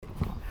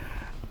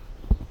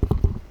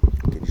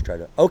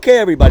try to. Okay,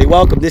 everybody,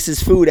 welcome. This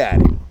is Food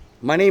Addict.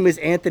 My name is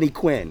Anthony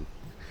Quinn.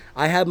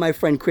 I have my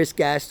friend Chris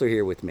Gassler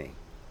here with me.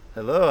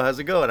 Hello, how's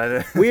it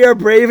going? We are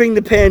braving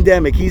the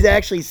pandemic. He's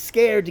actually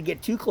scared to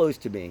get too close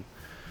to me.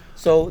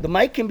 So the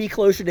mic can be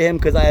closer to him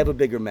because I have a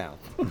bigger mouth.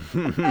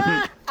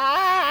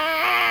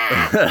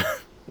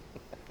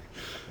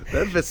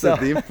 That fits the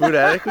theme. Food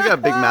Addict. We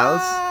got big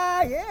mouths.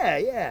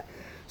 Yeah.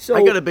 So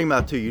I got a big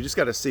mouth too. You just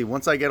got to see.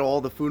 Once I get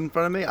all the food in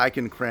front of me, I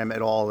can cram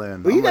it all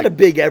in. Well, you got a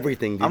big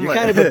everything, dude. You're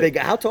kind of a big.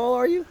 How tall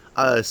are you?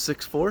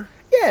 6'4".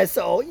 Yeah.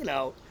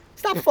 So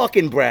stop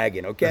fucking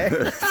bragging,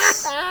 okay?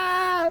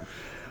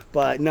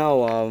 But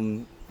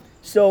no.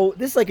 So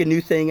this is like a new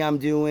thing I'm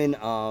doing.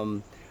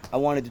 I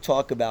wanted to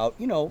talk about,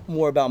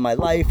 more about my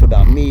life,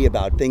 about me,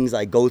 about things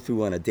I go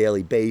through on a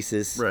daily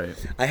basis. Right.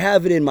 I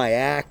have it in my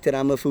act that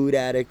I'm a food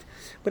addict.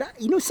 But,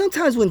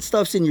 sometimes when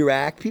stuff's in your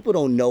act, people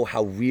don't know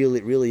how real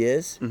it really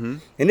is. Mm-hmm.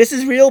 And this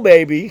is real,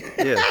 baby.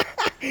 Yeah.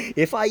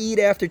 If I eat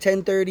after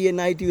 10:30 at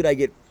night, dude, I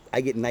get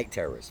night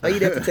terrors. If I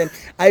eat after 10,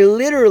 I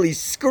literally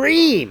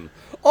scream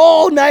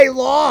all night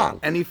long.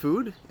 Any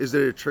food? Is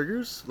there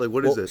triggers? Like,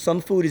 what is it?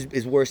 Some food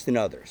is worse than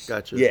others.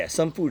 Gotcha. Yeah,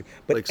 some food.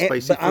 But, like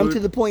spicy but I'm food? to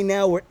the point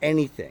now where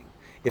anything.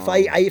 If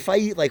I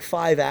eat like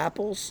 5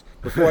 apples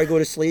before I go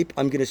to sleep,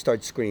 I'm going to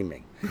start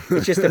screaming.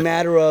 It's just a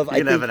matter of...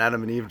 You're going to have an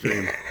Adam and Eve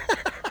dream.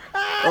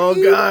 Oh,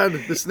 God,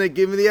 the snake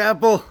gave me the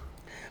apple.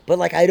 But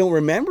like, I don't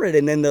remember it.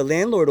 And then the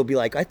landlord will be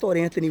like, I thought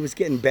Anthony was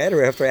getting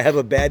better after I have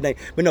a bad night.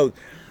 But no,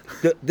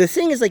 the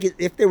thing is, like,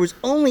 if there was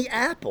only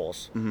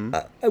apples,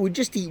 I would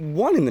just eat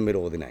one in the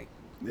middle of the night.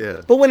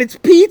 Yeah. But when it's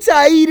pizza,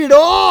 I eat it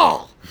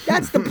all.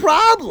 That's the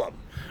problem.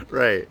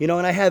 Right. And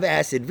I have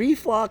acid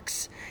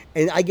reflux,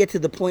 and I get to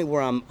the point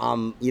where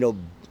I'm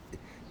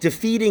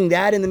defeating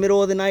that in the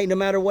middle of the night, no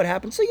matter what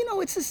happens. So,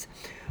 it's just,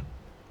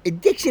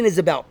 addiction is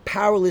about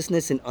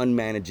powerlessness and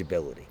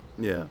unmanageability.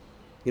 Yeah.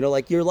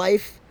 Like your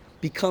life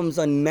becomes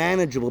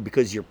unmanageable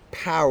because you're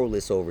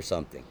powerless over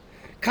something.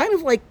 Kind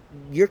of like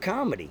your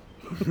comedy.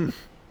 You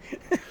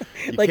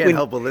like can't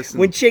help but listen.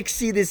 When chicks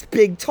see this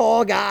big,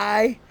 tall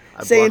guy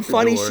saying block the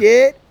funny door.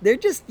 shit, they're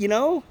just,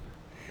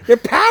 they're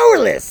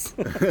powerless.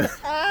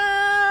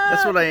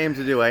 That's what I aim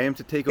to do. I aim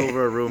to take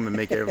over a room and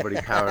make everybody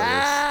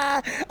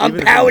powerless. I'm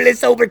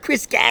powerless over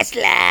Chris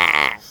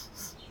Gassler.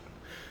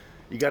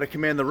 You got to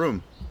command the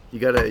room. You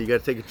got to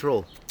take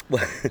control.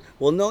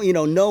 Well, no,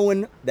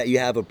 knowing that you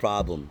have a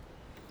problem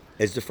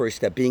is the first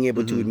step. Being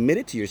able to admit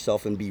it to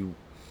yourself and be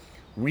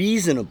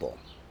reasonable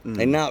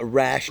and not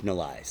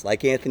rationalize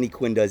like Anthony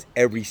Quinn does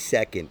every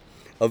second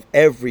of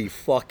every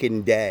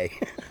fucking day.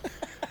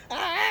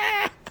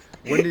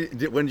 When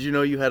did you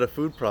know you had a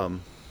food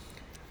problem?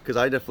 Because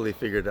I definitely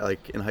figured,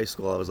 like, in high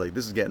school, I was like,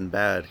 this is getting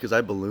bad, because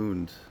I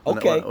ballooned.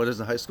 Okay. When I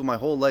was in high school, my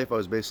whole life, I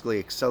was basically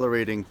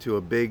accelerating to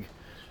a big,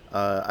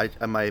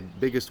 my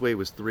biggest weight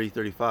was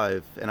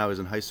 335, and I was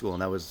in high school,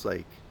 and I was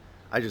like,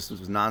 I just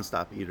was a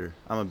nonstop eater.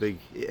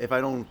 If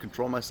I don't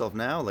control myself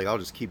now, like, I'll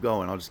just keep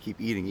going. I'll just keep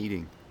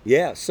eating.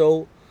 Yeah,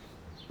 so...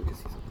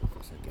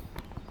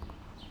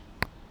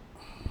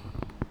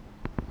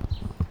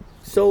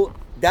 So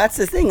that's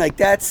the thing, like,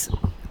 that's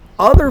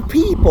other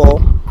people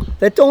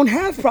that don't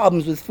have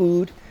problems with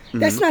food.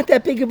 That's not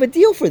that big of a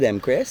deal for them,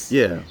 Chris.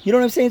 Yeah. You know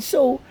what I'm saying?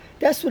 So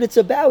that's what it's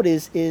about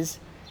is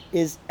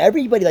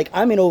everybody, like,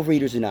 I'm in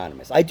Overeaters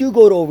Anonymous. I do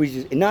go to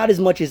Overeaters, not as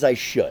much as I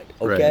should,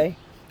 okay? Right.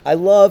 I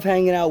love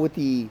hanging out with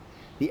the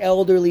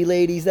elderly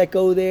ladies that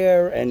go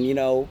there, and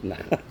no,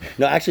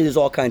 actually there's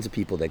all kinds of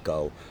people that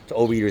go to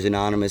Overeaters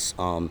Anonymous.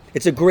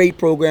 It's a great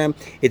program.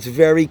 It's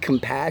very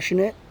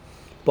compassionate,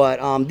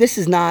 but this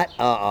is not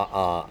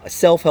a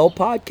self-help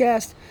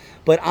podcast.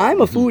 But I'm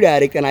a food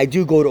addict, and I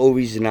do go to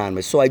Overeaters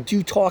Anonymous, so I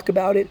do talk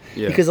about it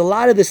because a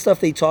lot of the stuff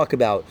they talk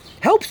about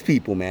helps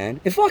people, man.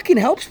 It fucking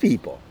helps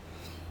people.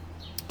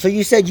 So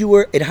you said you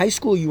were in high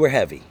school. You were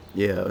heavy.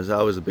 Yeah,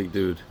 I was a big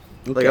dude.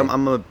 Okay. Like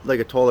I'm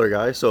a taller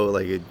guy, so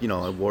like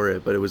I wore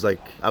it, but it was like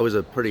I was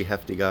a pretty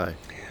hefty guy.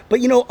 But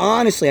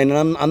honestly, and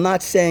I'm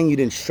not saying you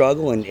didn't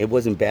struggle and it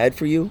wasn't bad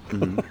for you.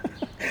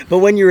 But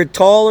when you're a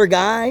taller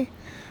guy,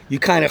 you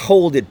kind of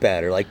hold it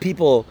better. Like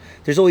people,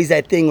 there's always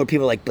that thing where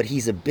people are like, but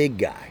he's a big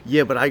guy.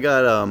 Yeah, but I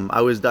got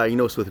I was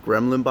diagnosed with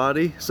gremlin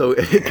body, so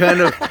it kind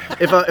of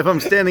if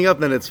I'm standing up,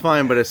 then it's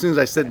fine. But as soon as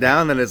I sit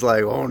down, then it's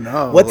like, oh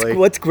no.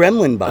 What's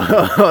gremlin body?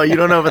 Oh, you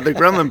don't know about the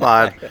gremlin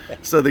bod.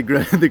 So the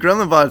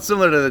gremlin bod is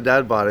similar to the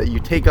dad bod. You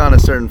take on a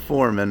certain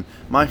form, and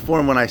my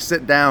form when I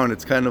sit down,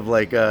 it's kind of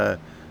like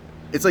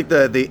it's like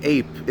the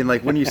ape in,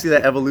 like, when you see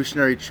that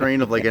evolutionary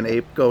train of like an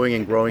ape going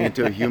and growing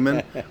into a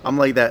human. I'm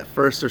like that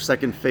first or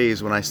second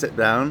phase when I sit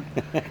down,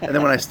 and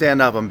then when I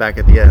stand up, I'm back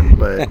at the end.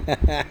 But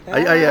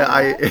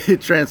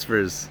it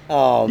transfers.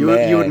 Oh,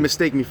 man. You would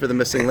mistake me for the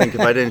missing link if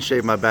I didn't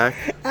shave my back.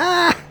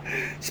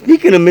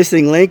 Speaking of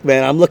missing link,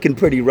 man, I'm looking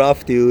pretty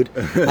rough, dude.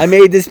 I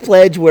made this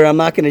pledge where I'm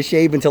not going to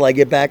shave until I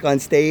get back on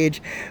stage,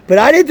 but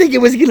I didn't think it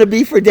was going to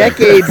be for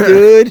decades,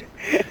 dude.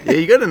 Yeah,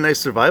 you got a nice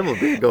survival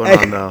beat going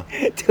on, though.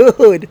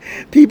 Dude,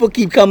 people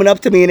keep coming up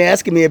to me and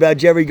asking me about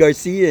Jerry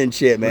Garcia and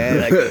shit,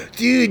 man. Like,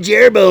 dude,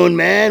 Jerbone,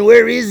 man,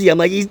 where is he? I'm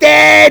like, he's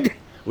dead.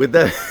 With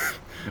that,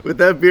 With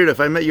that beard, if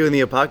I met you in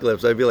the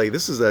apocalypse, I'd be like,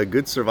 this is a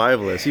good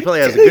survivalist. He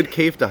probably has a good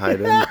cave to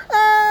hide in.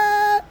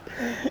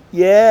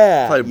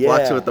 Yeah. Probably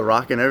blocks it with the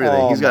rock and everything.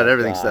 Oh He's got my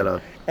everything God. set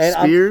up. And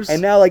Spears.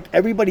 and now, like,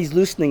 everybody's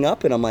loosening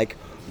up, and I'm like,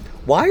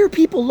 why are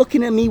people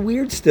looking at me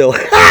weird still?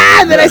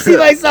 And then I see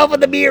myself in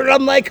the mirror, and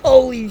I'm like,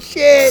 holy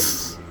shit.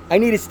 I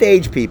need a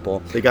stage, people.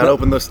 They got to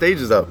open those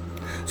stages up.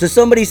 So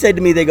somebody said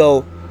to me, they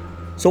go,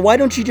 so why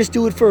don't you just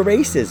do it for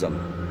racism?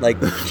 Like,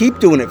 keep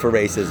doing it for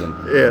racism.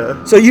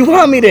 Yeah. So you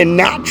want me to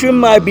not trim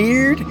my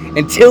beard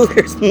until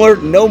there's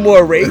no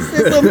more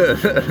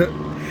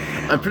racism?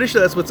 I'm pretty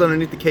sure that's what's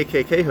underneath the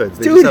KKK hoods.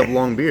 They Dude. just have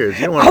long beards.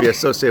 You don't want to be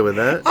associated with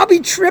that. I'll be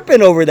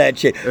tripping over that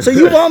shit. So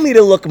you want me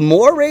to look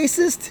more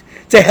racist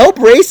to help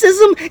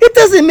racism? It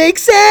doesn't make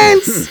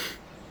sense.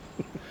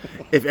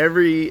 If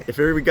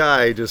every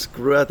guy just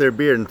grew out their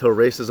beard until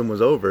racism was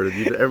over,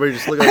 everybody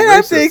just look I like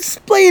have to racist.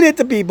 explain it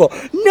to people.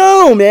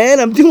 No, man,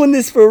 I'm doing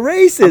this for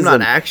racism. I'm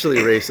not actually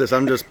racist.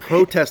 I'm just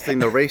protesting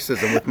the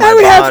racism with my I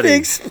would body. have to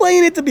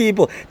explain it to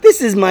people.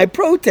 This is my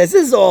protest.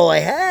 This is all I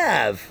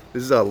have.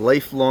 This is a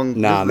lifelong.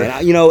 Nah,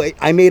 man.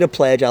 I made a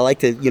pledge. I like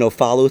to,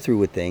 follow through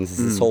with things.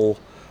 It's this whole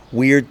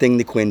weird thing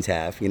the Quins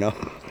have,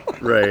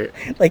 Right.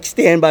 like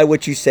stand by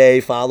what you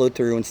say, follow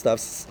through and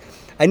stuff.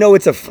 I know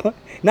it's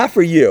not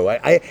for you.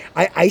 I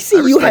see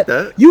I you have respect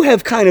that. you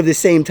have kind of the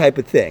same type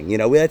of thing.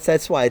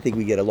 That's why I think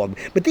we get along.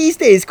 But these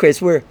days,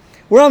 Chris, we're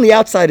on the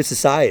outside of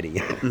society.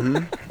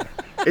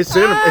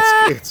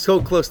 It's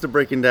so close to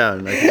breaking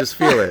down. I can just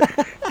feel it.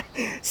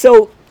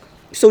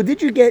 So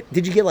did you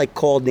get like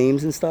called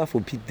names and stuff?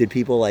 Did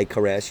people like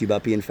harass you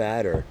about being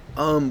fat or?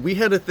 We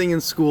had a thing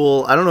in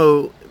school. I don't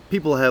know.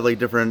 People have like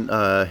different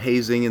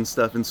hazing and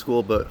stuff in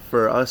school, but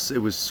for us, it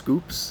was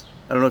scoops.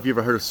 I don't know if you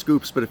ever heard of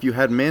scoops, but if you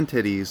had man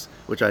titties,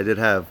 which I did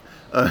have,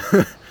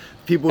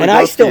 people would And go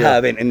I up to still you.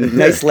 haven't. And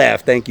nice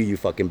laugh. Thank you, you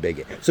fucking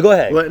bigot. So go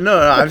ahead. Well, no,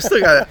 I've still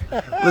got.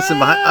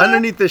 Listen,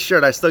 underneath this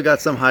shirt, I still got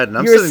some hiding.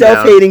 I'm You're a sitting down.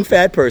 self-hating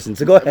fat person.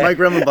 So go ahead. My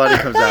grandma body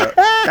comes out.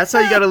 That's how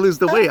you got to lose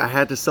the weight. I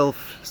had to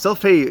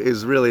self-hate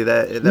is really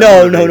that.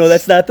 No, motivates.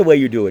 that's not the way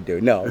you do it,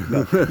 dude. No.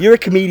 You're a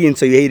comedian,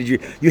 so you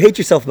hate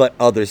yourself about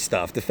other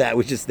stuff. The fat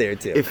was just there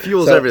too. It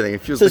fuels everything.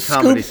 It fuels so the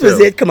comedy Scoops was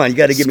too. it. Come on, you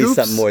got to give me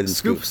something more than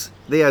scoops.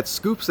 They had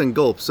scoops and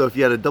gulps. So if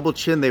you had a double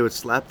chin, they would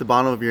slap the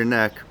bottom of your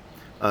neck.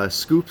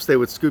 Scoops, they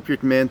would scoop your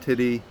man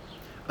titty.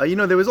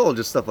 There was all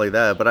just stuff like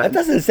that. But That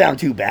doesn't sound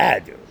too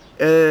bad, dude.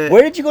 Where?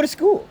 Where did you go to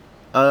school?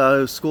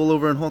 School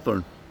over in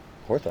Hawthorne.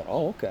 Hawthorne.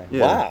 Oh, okay.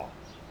 Yeah. Wow.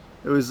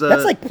 It was.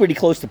 That's like pretty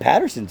close to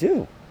Patterson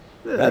too,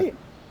 yeah, right?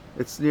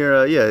 It's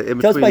near. In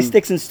That's between. by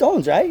Sticks and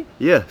Stones, right?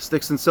 Yeah,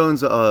 Sticks and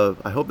Stones.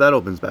 I hope that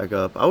opens back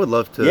up. I would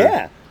love to.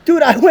 Yeah,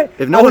 dude. I went.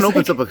 If no I one was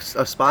opens like- up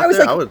a spot I was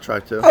there, like- I would try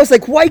to. I was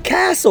like, White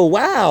Castle,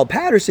 wow,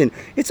 Patterson.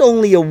 It's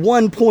only a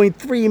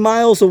 1.3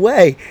 miles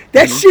away.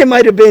 That shit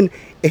might have been.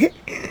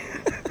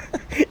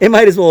 It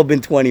might as well have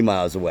been 20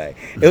 miles away.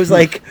 It was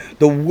like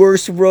the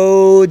worst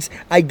roads.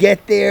 I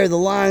get there, the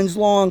line's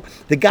long.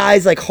 The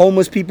guys, like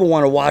homeless people,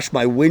 want to wash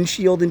my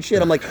windshield and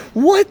shit. I'm like,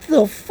 what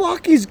the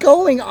fuck is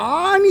going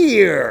on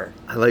here?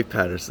 I like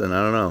Patterson.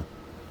 I don't know.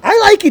 I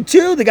like it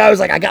too. The guy was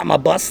like, I got my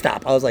bus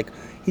stop. I was like,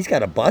 he's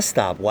got a bus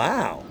stop.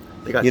 Wow.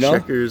 They got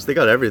checkers. They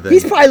got everything.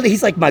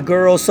 He's like my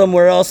girl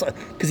somewhere else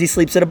because he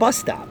sleeps at a bus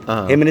stop.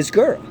 Him and his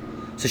girl.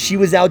 So she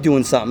was out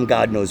doing something,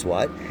 God knows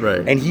what.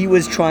 Right. And he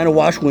was trying to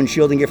wash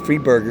windshield and get free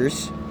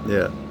burgers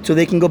Yeah. so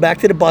they can go back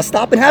to the bus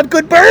stop and have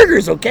good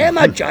burgers, okay? I'm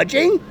not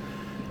judging.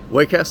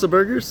 White Castle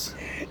burgers.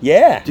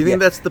 Yeah. Do you think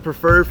that's the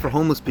preferred for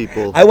homeless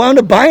people? I wound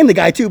up buying the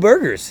guy 2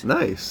 burgers.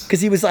 Nice.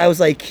 Because I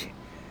was like,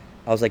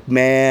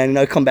 man,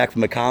 I come back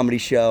from a comedy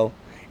show.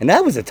 And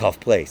that was a tough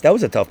place. That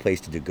was a tough place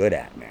to do good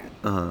at,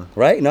 man.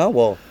 Right? No?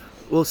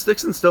 Well,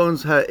 Sticks and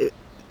Stones had It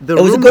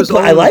was a good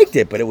place. I liked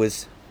it, but it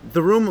was...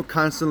 The room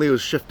constantly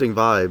was shifting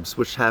vibes,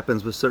 which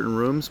happens with certain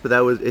rooms. But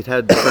it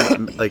had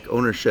different like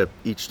ownership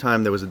each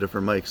time. There was a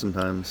different mic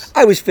sometimes.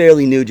 I was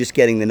fairly new, just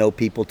getting to know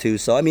people too.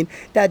 So I mean,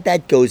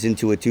 that goes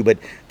into it too. But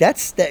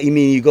that's that.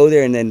 You go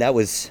there and then that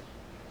was.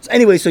 So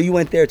anyway, so you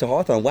went there to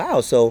Hawthorne.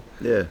 Wow. So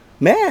Yeah.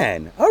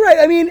 man, all right.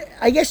 I mean,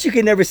 I guess you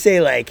can never say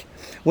like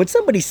when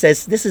somebody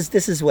says this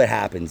is what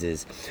happens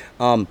is.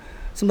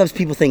 Sometimes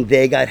people think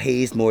they got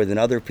hazed more than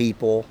other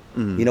people,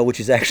 which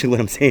is actually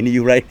what I'm saying to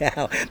you right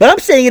now. But I'm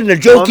saying it in a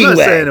joking way. I'm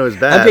not saying it was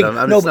bad.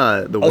 It's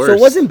not the worst. So it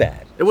wasn't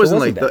bad. It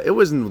wasn't bad. it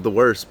wasn't the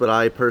worst. But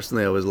I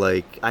personally, I was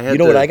like, I had. You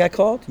know what I got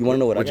called? You want to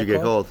know what I got What'd you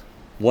get called?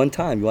 One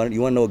time. You want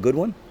to know a good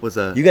one? What's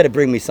that? You got to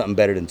bring me something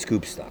better than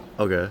Scoop Stop.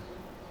 Okay.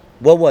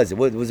 What was it?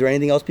 Was there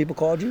anything else people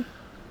called you?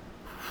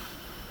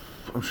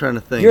 I'm trying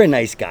to think. You're a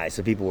nice guy,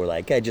 so people were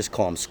like, "I just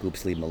call him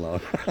Scoops, leave him alone."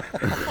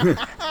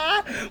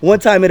 One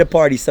time at a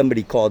party,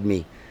 somebody called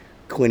me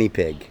Quinny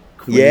Pig.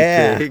 Quinny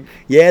Pig?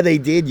 Yeah, they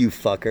did, you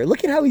fucker.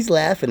 Look at how he's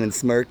laughing and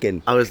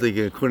smirking. I was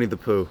thinking Quinny the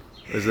Pooh.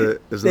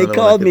 They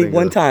called me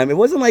one time. It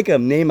wasn't like a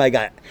name I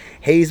got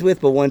hazed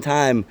with, but one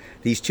time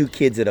these 2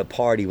 kids at a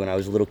party when I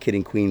was a little kid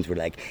in Queens were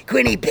like,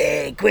 Quinny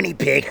Pig, Quinny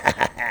Pig.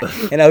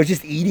 And I was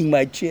just eating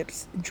my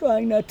chips and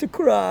trying not to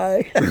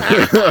cry.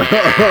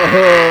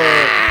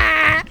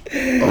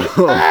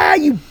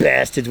 You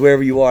bastards,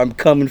 wherever you are, I'm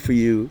coming for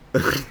you.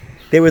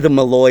 They were the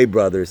Malloy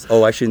brothers.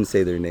 Oh, I shouldn't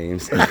say their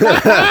names.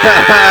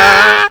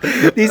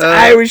 These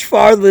Irish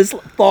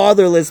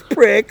fatherless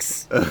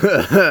pricks.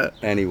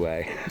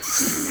 Anyway,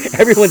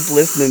 everyone's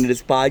listening to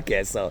this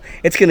podcast, so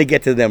it's gonna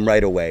get to them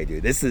right away,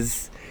 dude. This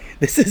is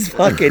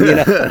fucking,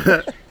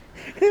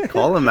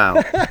 Call him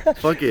out.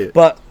 Fuck it.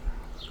 But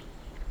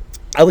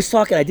I was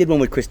talking. I did one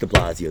with Chris de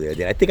Blasio the other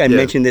day. I think I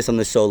mentioned this on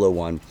the solo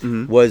one.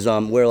 Was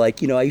where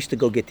like I used to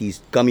go get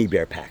these gummy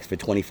bear packs for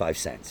 25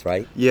 cents,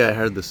 right? Yeah, I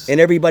heard this. And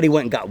everybody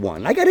went and got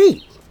one. I got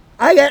 8.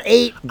 I got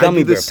 8 gummy bear packs. I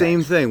do the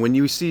same thing. When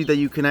you see that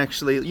you can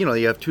actually, you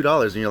have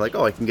 $2 and you're like,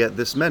 oh, I can get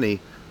this many.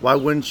 Why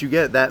wouldn't you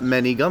get that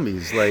many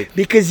gummies? Like,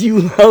 because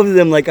you love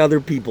them like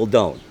other people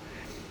don't.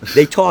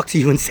 They talk to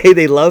you and say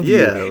they love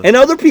you, and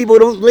other people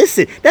don't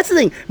listen. That's the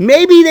thing.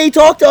 Maybe they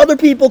talk to other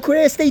people,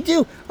 Chris. They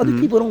do. Other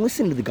people don't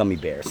listen to the gummy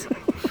bears.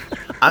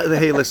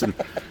 Hey, listen.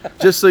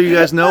 Just so you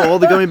guys know, all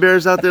the gummy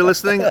bears out there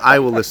listening, I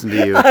will listen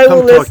to you. I will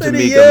Come talk listen to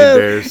me, you. gummy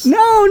bears.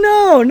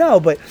 No.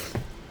 But,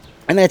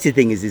 and that's the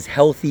thing is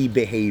healthy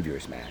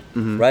behaviors,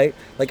 man. Right?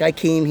 Like I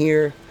came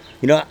here.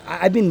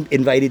 I've been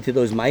invited to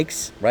those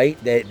mics, right?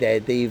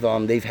 That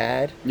they've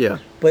had. Yeah.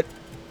 But.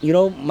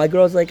 My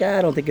girl's like,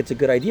 I don't think it's a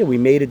good idea. We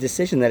made a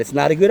decision that it's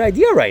not a good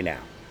idea right now.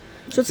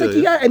 So it's like,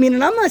 and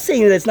I'm not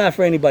saying that it's not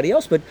for anybody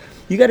else, but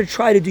you got to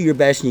try to do your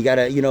best, and you got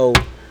to,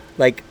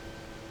 like,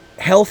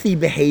 healthy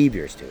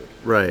behaviors, dude.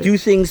 Right. Do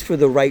things for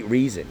the right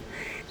reason.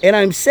 And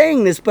I'm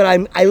saying this, but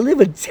I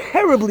live a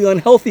terribly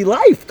unhealthy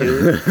life,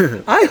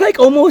 dude. I, like,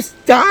 almost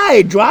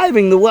died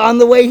driving on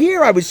the way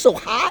here. I was so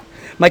hot.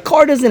 My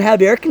car doesn't have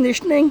air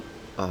conditioning.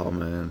 Oh,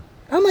 man.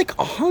 I'm like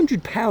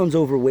 100 pounds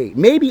overweight,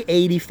 maybe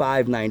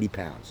 85, 90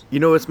 pounds.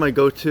 What's my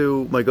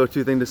go-to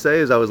thing to say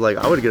is I was like,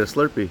 I would get a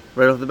Slurpee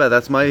right off the bat.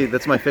 That's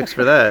my fix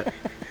for that.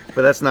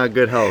 But that's not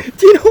good health.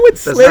 Do you know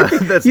what's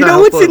Slurpee? That's you not know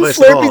what's in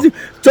Slurpees?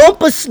 Slurpees?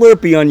 Dump a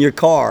Slurpee on your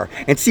car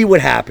and see what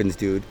happens,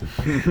 dude.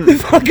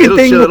 The fucking It'll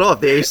thing shut it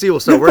off. The AC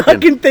will start working. The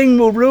fucking thing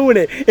will ruin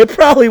it. It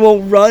probably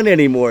won't run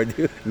anymore,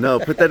 dude. No,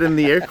 put that in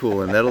the air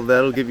coolant.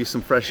 That'll give you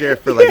some fresh air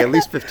for like at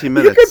least 15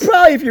 minutes. You could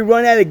probably, if you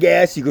run out of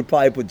gas, you could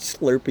probably put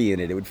Slurpee in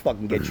it. It would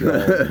fucking get you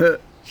home.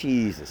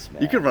 Jesus,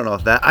 man. You can run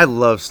off that. I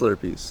love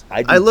Slurpees.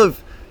 I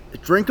love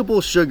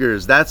drinkable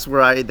sugars. That's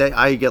where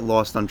I get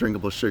lost on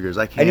drinkable sugars.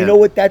 I can't. And you know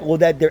what?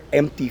 They're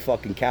empty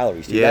fucking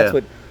calories. Dude. Yeah.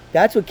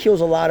 That's what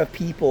kills a lot of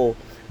people.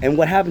 And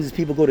what happens is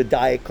people go to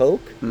Diet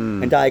Coke,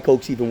 and Diet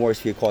Coke's even worse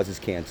if it causes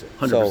cancer.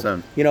 100%.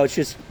 So, it's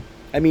just,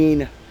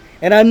 and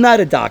I'm not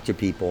a doctor,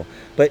 people,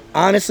 but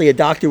honestly, a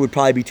doctor would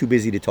probably be too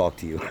busy to talk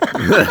to you.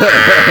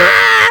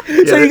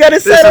 So you got to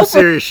settle. There's some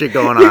serious shit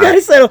going on. You got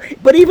to settle.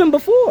 But even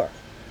before,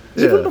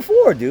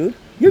 dude,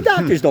 your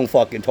doctors don't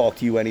fucking talk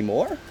to you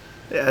anymore.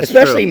 Yeah,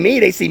 especially true. me.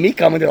 They see me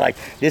coming. They're like,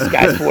 this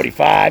guy's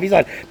 45. He's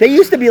on. They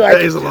used to be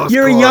like,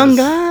 you're a young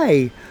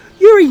guy.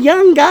 You're a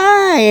young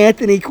guy,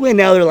 Anthony Quinn.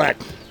 Now they're like,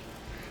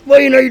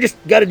 well, you just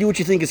got to do what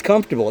you think is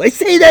comfortable. They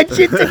say that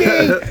shit to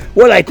me.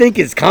 What I think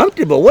is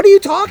comfortable. What are you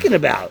talking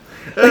about?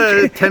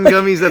 10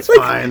 gummies, that's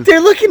fine.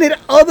 They're looking at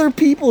other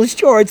people's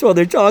charts while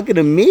they're talking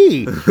to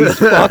me. These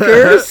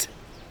fuckers.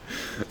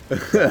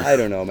 I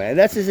don't know, man.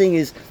 That's the thing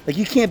is, like,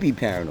 you can't be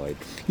paranoid.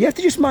 You have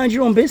to just mind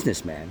your own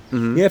business, man.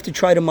 You have to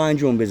try to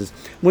mind your own business.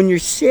 When you're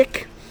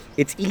sick,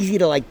 it's easy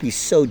to, like, be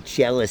so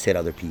jealous at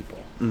other people.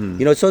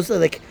 So it's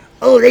like,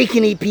 oh, they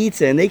can eat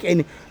pizza,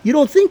 and you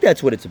don't think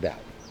that's what it's about.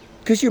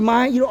 Because your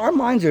mind, our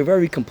minds are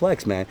very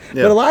complex, man.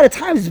 Yeah. But a lot of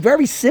times it's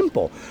very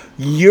simple.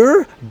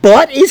 Your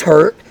butt is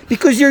hurt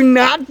because you're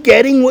not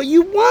getting what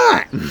you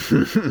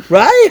want.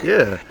 Right?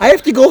 Yeah. I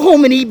have to go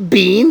home and eat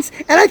beans,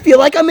 and I feel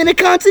like I'm in a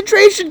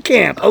concentration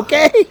camp,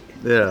 okay?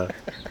 Yeah.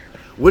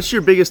 What's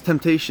your biggest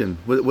temptation?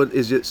 What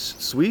is it?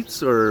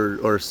 Sweets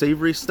or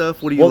savory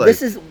stuff? What do you like? Well,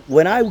 this is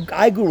when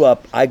I grew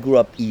up. I grew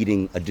up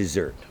eating a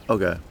dessert.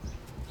 Okay.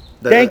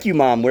 Thank you,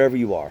 Mom, wherever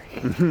you are.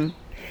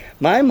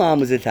 My mom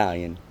was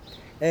Italian,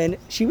 and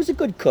she was a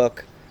good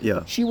cook.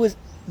 Yeah. She was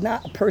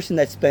not a person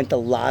that spent a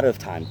lot of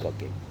time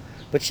cooking,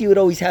 but she would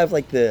always have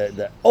like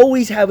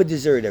always have a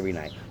dessert every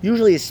night.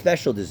 Usually a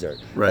special dessert,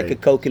 right, like a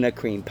coconut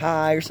cream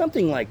pie or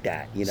something like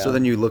that. So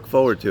then you look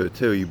forward to it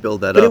too. You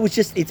build that up. But it was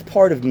it's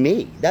part of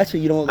me. That's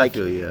what you don't like. I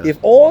feel, yeah. If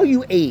all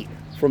you ate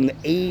from the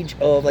age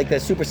of like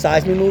that Super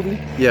Size Me movie,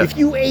 yeah, if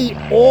you ate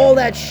all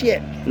that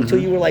shit until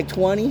you were like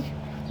 20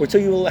 or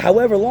until you were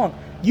however long,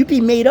 you'd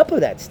be made up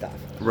of that stuff.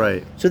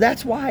 Right. So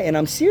that's why, and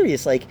I'm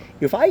serious, like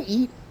if I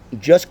eat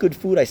just good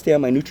food, I stay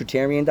on my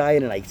nutritarian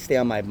diet and I stay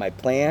on my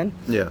plan,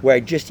 yeah, where I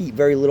just eat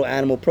very little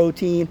animal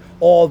protein,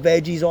 all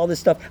veggies, all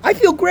this stuff, I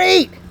feel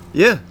great.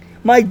 Yeah.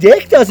 My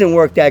dick doesn't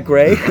work that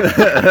great.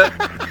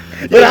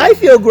 But I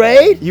feel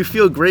great. You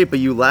feel great, but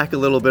you lack a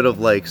little bit of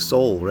like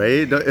soul,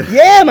 right?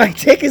 Yeah, my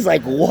dick is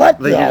like, what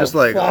the you're just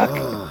like, fuck?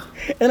 oh.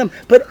 And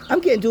I'm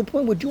getting to a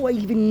point where do I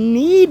even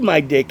need my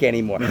dick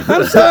anymore?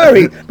 I'm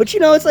sorry, but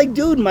it's like,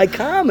 dude, my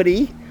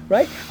comedy,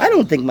 right? I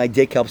don't think my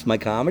dick helps my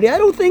comedy. I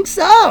don't think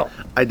so.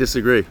 I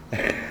disagree.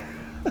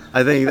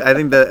 I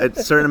think that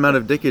a certain amount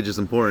of dickage is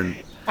important.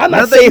 I'm not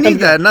not that you saying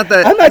need that. Not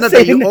that. I'm Not that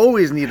you saying-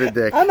 always need a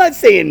dick. I'm not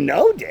saying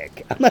no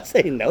dick. I'm not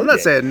saying no. I'm not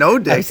dick. saying no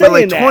I'm dick, but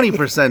like saying that.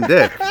 20%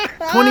 dick.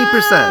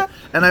 20%.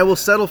 And I will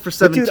settle for But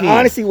 17. dude,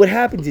 honestly, what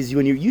happens is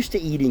when you're used to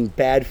eating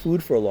bad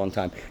food for a long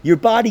time, your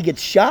body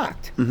gets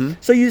shocked. Mm-hmm.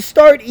 So you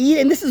start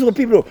eating. This is what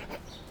people do.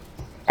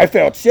 I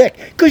felt sick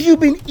because you've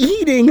been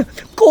eating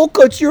cold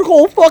cuts your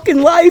whole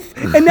fucking life,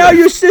 and now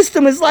your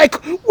system is like,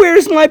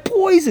 "Where's my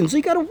poison?" So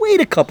you got to wait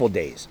a couple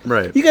days.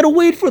 Right. You got to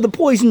wait for the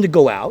poison to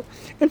go out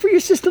and for your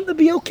system to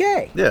be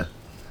okay. Yeah.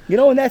 You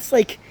know, and that's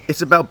like,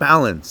 It's about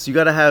balance. You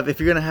got to have, if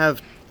you're going to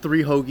have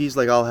 3 hoagies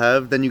like I'll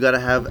have, then you got to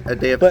have a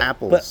day of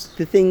apples. But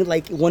the thing,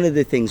 like, one of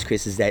the things,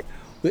 Chris, is that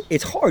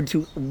it's hard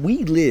to.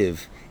 We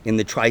live in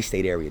the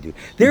tri-state area, dude.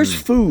 There's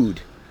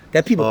food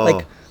that people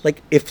like.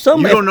 If you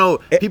somebody, don't know,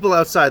 people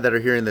outside that are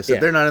hearing this, Yeah.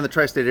 if they're not in the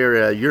tri-state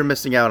area, you're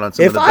missing out on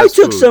some of If the I best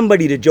took food.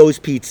 somebody to Joe's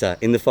Pizza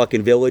in the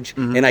fucking village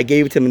and I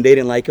gave it to them and they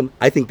didn't like them,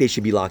 I think they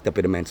should be locked up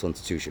in a mental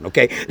institution.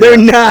 Okay, they're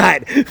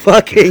not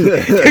fucking.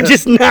 They're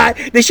just not.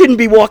 They shouldn't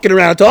be walking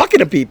around talking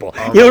to people.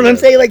 You know what I'm God.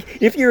 saying?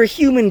 Like, if you're a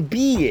human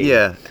being,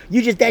 Yeah.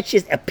 that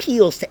just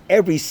appeals to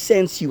every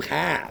sense you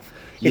have.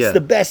 It's Yeah.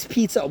 the best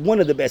pizza, one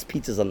of the best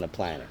pizzas on the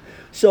planet.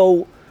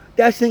 So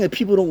that's the thing that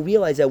people don't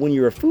realize, that when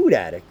you're a food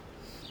addict,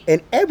 and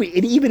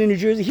even in New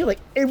Jersey here, like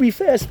every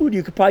fast food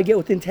you could probably get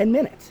within 10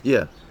 minutes.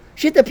 Yeah.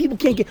 Shit that people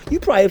can't get. You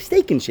probably have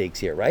Steak and Shakes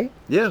here, right?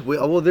 Yeah,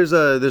 well, there's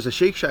a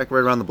Shake Shack right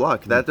around the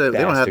block. That they don't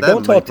have Bastard. that.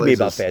 Don't in many talk to me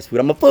about places. fast food.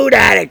 I'm a food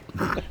addict.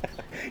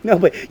 No,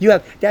 but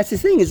that's the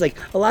thing, is like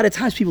a lot of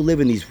times people live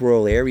in these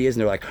rural areas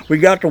and they're like, we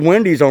got the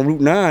Wendy's on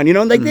Route 9. You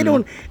know, like they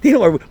don't,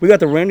 we got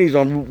the Wendy's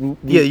on Route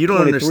Yeah, you don't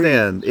 23.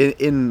 understand.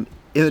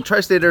 In the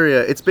tri-state area,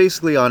 it's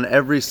basically on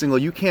every single.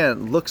 You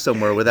can't look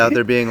somewhere without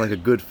there being like a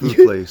good food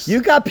place.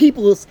 You got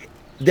people,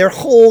 their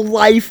whole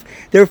life,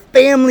 their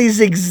family's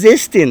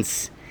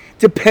existence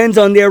depends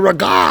on their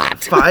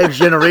regat. 5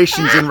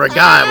 generations in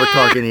regat, we're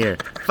talking here.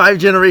 5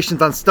 generations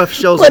on stuffed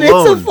shells But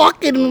alone. it's a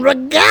fucking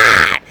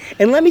regat.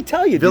 And let me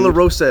tell you, Villa dude,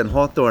 Rosa and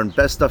Hawthorne,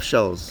 best stuffed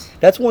shells.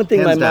 that's one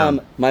thing Hands down.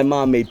 my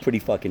mom made pretty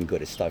fucking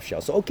good at stuffed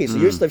shells. So okay, so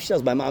your stuffed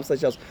shells, my mom's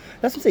stuffed shells.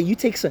 That's what I'm saying. You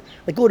take some,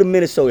 like, go to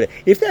Minnesota.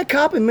 If that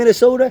cop in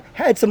Minnesota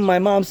had some of my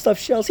mom's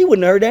stuffed shells, he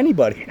wouldn't have hurt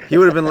anybody. He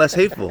would have been less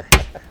hateful.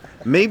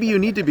 Maybe you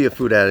need to be a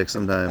food addict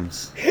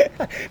sometimes.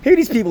 Maybe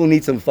these people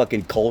need some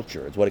fucking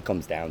culture. Is what it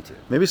comes down to.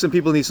 Maybe some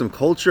people need some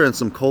culture and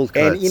some cold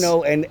cuts.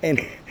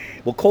 And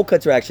well, cold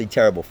cuts are actually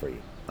terrible for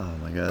you. Oh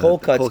my god,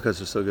 Cold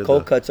cuts are so good.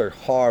 Cold though. cuts are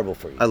horrible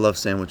for you. I love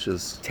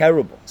sandwiches.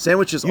 Terrible.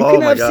 Sandwiches. You Oh can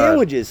my have god.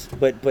 sandwiches,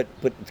 but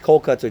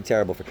cold cuts are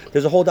terrible for.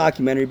 There's a whole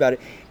documentary about it.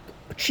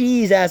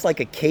 Cheese as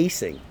like a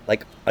casing,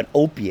 like an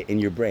opiate in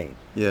your brain.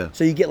 Yeah.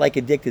 So you get like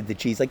addicted to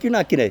cheese. Like, you're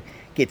not gonna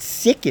get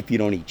sick if you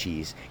don't eat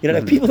cheese. You Mm-hmm.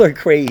 know, people are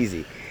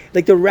crazy.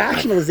 Like, the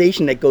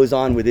rationalization that goes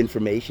on with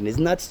information is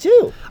nuts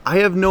too. I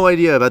have no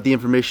idea about the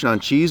information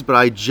on cheese, but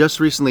I just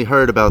recently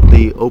heard about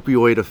the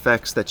opioid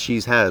effects that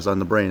cheese has on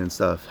the brain and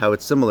stuff. How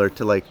it's similar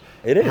to like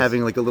It is.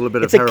 having like a little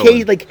bit It's of a heroin.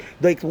 case, like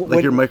like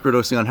when, you're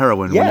microdosing on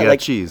heroin Yeah, when you like-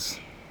 have cheese.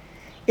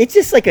 it's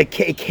just like it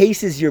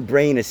cases your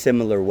brain a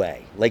similar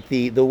way. Like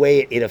the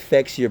way it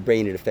affects your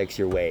brain, it affects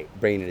your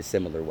brain in a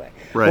similar way.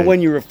 Right. But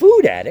when you're a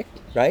food addict,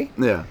 right?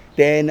 Yeah.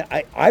 Then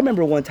I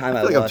remember one time I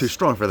feel like lost. I'm too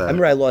strong for that. I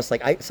remember I lost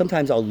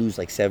sometimes I'll lose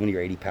like 70 or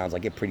 80 pounds. I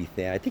get pretty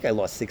thin. I think I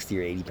lost 60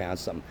 or 80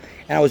 pounds something.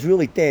 And I was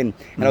really thin.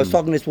 And I was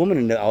talking to this woman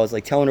and I was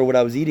like telling her what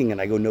I was eating, and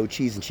I go, no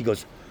cheese, and she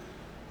goes,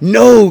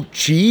 no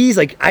cheese?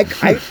 Like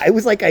I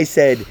was like, I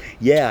said,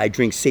 yeah, I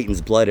drink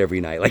Satan's blood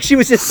every night. Like, she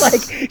was just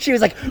like, she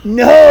was like,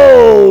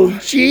 no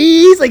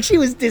cheese. Like, she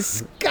was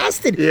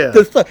disgusted. Yeah.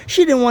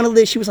 She didn't want to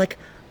live. She was like,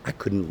 I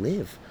couldn't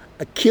live.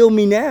 Kill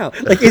me now.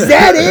 Like, is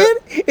that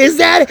it? Is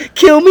that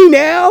kill me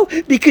now?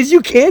 Because you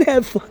can't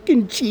have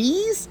fucking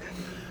cheese?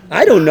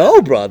 I don't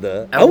know,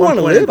 brother. At I one want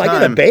to point in live. I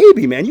got a time-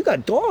 baby, man. You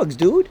got dogs,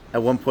 dude.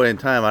 At one point in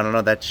time, I don't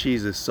know, that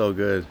cheese is so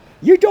good.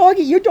 Your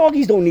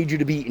doggies don't need you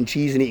to be eating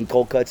cheese and eating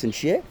cold cuts and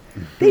shit.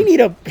 They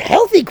need a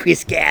healthy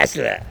Chris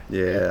Gassler.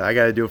 Yeah, I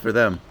gotta do it for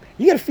them.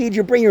 You gotta feed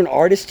your brain. You're an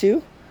artist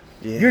too.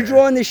 Yeah. You're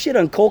drawing this shit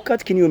on cold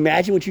cuts. Can you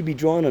imagine what you'd be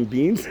drawing on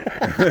beans?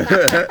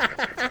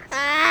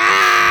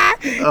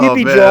 You'd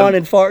be man. drawing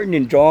and farting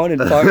and drawing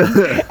and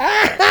farting.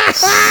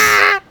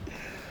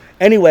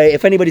 Anyway,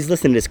 if anybody's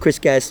listening to this, Chris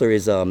Gassler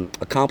is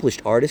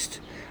accomplished artist.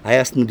 I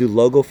asked him to do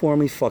logo for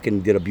me.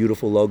 Fucking did a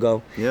beautiful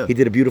logo. Yeah. He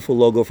did a beautiful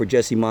logo for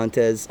Jesse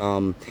Montez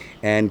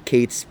and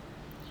Kate's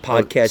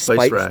podcast,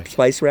 Spice Rack.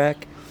 Spice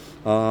Rack.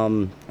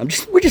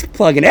 We're just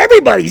plugging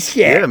everybody's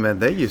shit. Yeah, man,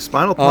 thank you.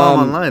 Spinal Palm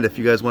online if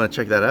you guys want to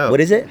check that out.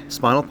 What is it?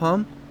 Spinal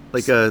Palm?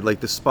 Like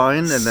the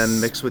spine and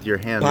then mixed with your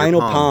hand. your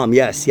Spinal Palm.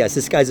 Yes.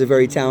 This guy's a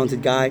very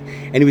talented guy,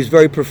 and he was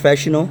very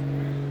professional.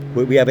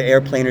 We have an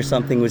airplane or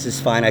something. It was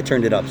just fine. I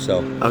turned it up, so.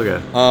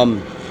 Okay.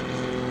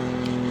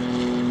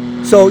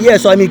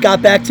 So I mean, it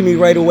got back to me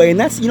right away, and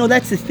that's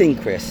the thing,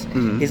 Chris.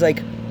 Is like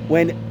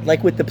when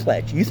like with the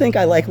pledge. You think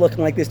I like looking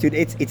like this, dude?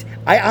 It's.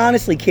 I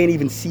honestly can't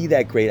even see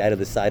that great out of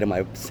the side of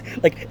my.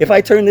 Like if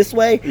I turn this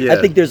way, Yeah.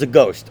 I think there's a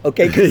ghost.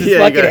 Okay, because there's Yeah, you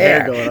fucking got hair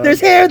hair. going on.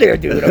 There's hair there,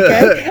 dude.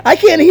 Okay, I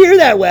can't hear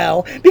that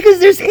well because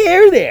there's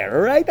hair there.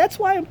 All right, that's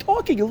why I'm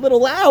talking a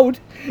little loud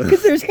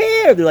because there's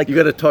hair. They're like, You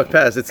got to talk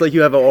past. It's like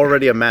you have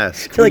already a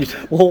mask. they're like,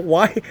 well,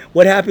 why?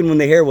 What happened when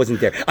the hair wasn't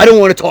there? I don't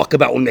want to talk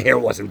about when the hair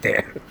wasn't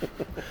there.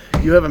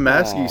 You have a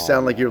mask, you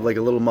sound like you're like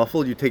a little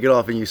muffled. You take it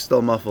off and you're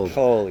still muffled.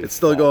 Holy it's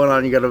still fuck. going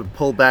on. You got to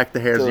pull back the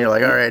hairs, and you're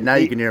like, all right, now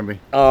you can hear me.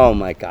 Oh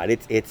my God,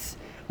 it's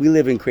we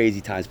live in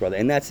crazy times, brother.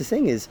 And that's the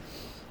thing is,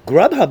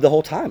 Grubhub the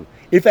whole time.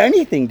 If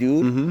anything,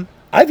 dude,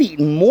 I've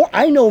eaten more.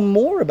 I know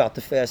more about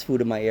the fast food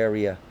in my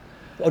area.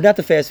 Oh, not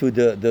the fast food,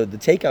 the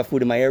takeout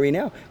food in my area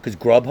now. Because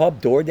Grubhub,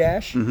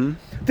 DoorDash.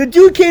 The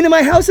dude came to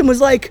my house and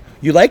was like,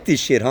 "You like this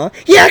shit, huh?"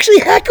 He actually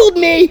heckled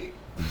me.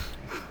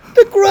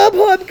 The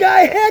Grubhub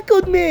guy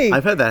heckled me.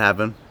 I've had that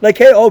happen. Like,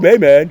 hey, oh, hey,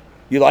 man,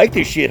 you like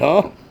this shit,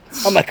 huh?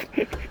 I'm like,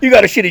 you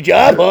got a shitty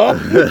job, huh?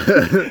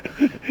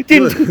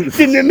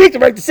 didn't make the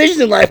right decisions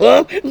in life,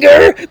 huh?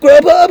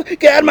 Grubhub,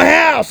 get out of my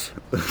house.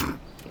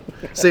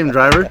 Same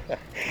driver.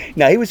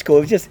 No, he was cool.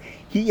 It was just,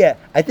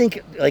 I think,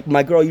 like,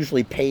 my girl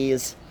usually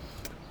pays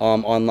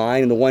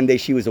online, and the one day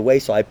she was away,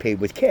 so I paid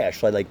with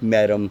cash. So I, like,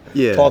 met him,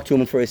 Yeah. talked to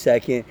him for a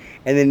second,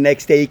 and then the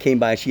next day he came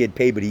by and she had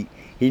paid, but he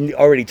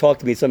already talked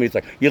to me. Somebody was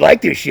like, "You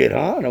like this shit,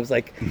 huh?" And I was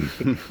like,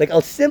 like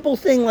a simple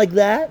thing like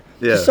that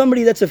Yeah. to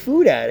somebody that's a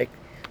food addict.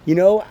 You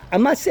know,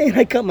 I'm not saying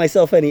I cut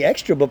myself any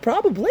extra, but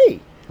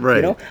probably. Right.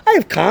 You know, I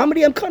have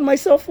comedy I'm cutting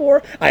myself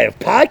for. I have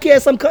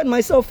podcasts I'm cutting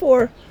myself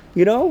for.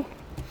 You know.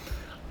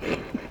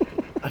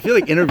 I feel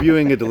like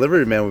interviewing a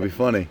delivery man would be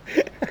funny.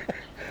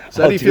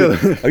 So how do you dude,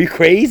 feel? Are you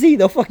crazy?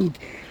 They'll fucking.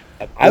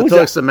 They'll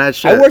talk some mad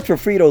shit. I worked for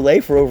Frito-Lay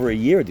for over a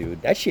year,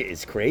 dude. That shit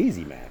is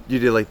crazy, man. You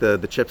did like the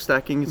chip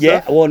stacking and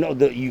Yeah. stuff? Well, no,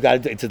 you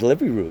got it's a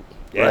delivery route.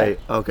 Yeah. Right.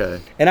 Okay.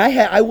 And I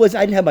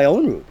didn't have my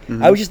own route.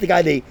 I was just the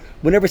guy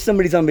whenever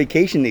somebody's on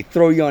vacation, they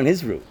throw you on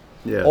his route.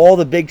 Yeah. All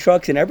the big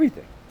trucks and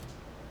everything.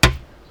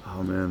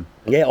 Oh man.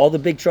 Yeah, all the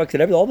big trucks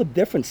and everything, all the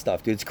different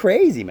stuff, dude. It's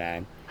crazy,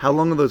 man. How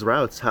long are those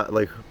routes?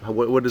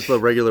 What is the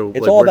regular?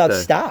 It's like, all work about day?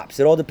 stops.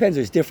 It all depends.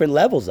 There's different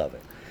levels of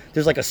it.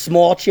 There's like a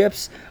small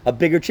chips, a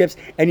bigger chips,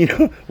 and you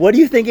know what do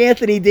you think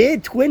Anthony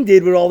did? Twin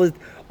did with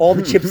all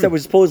the chips that were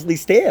supposedly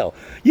stale.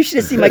 You should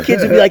have seen my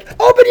kids would be like,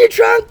 "Open your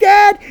trunk,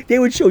 Dad!" They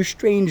would show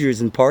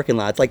strangers in parking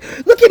lots like,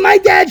 "Look at my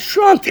dad's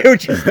trunk." They were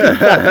just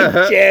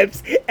fucking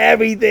chips,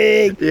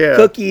 everything, Yeah.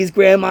 cookies,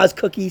 grandma's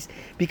cookies,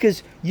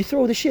 because you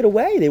throw the shit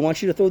away. They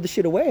want you to throw the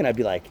shit away, and I'd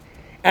be like,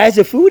 as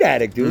a food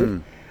addict,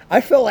 dude. I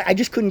felt like I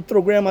just couldn't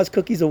throw grandma's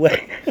cookies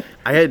away.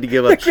 I had to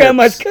give They're up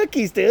grandma's chips.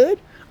 cookies, dude.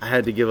 I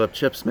had to give up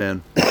chips,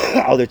 man.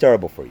 Oh, they're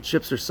terrible for you.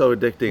 Chips are so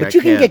addicting. But I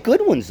you can can't. get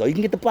good ones though. You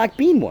can get the black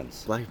bean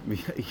ones. Black.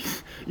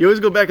 You always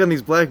go back on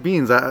these black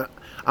beans. I'm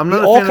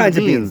not a All fan kinds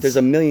of of beans. beans. There's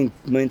a million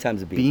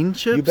times of beans. Bean You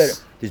chips? better.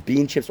 There's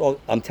bean chips.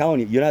 I'm telling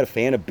you, you're not a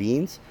fan of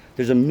beans.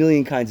 There's a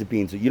million kinds of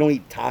beans. You don't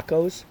eat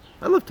tacos.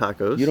 I love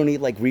tacos. You don't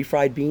eat like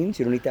refried beans.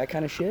 You don't eat that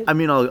kind of shit. I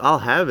mean, I'll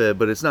have it,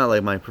 but it's not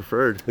like my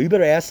preferred. Well, you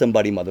better ask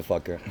somebody,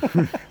 motherfucker.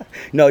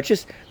 No, it's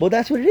just, well,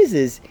 that's what it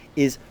is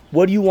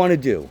what do you want to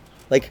do?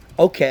 Like,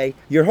 okay,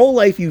 your whole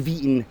life you've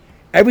eaten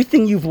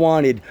everything you've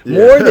wanted,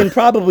 more than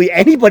probably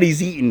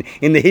anybody's eaten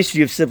in the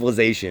history of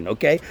civilization,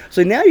 okay?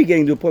 So now you're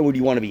getting to a point where do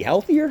you want to be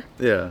healthier?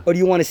 Yeah. Or do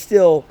you want to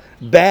still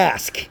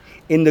bask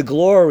in the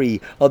glory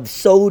of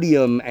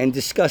sodium and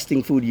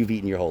disgusting food you've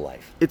eaten your whole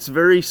life? It's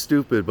very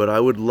stupid, but I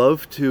would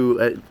love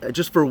to,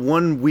 just for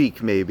 1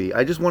 week maybe.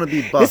 I just want to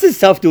be buff. This is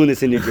tough doing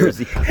this in New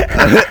Jersey.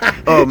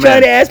 Oh, man.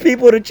 Trying to ask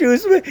people to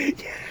choose.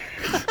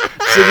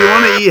 So do you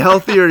want to eat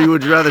healthy, or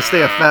would you rather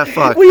stay a fat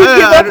fuck? Will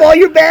you give up all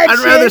your bad I'd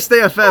shit? rather stay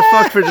a fat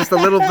fuck for just a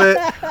little bit.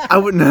 I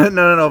would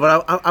no,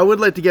 but I would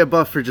like to get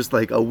buff for just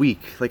like a week.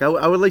 Like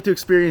I would like to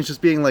experience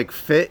just being like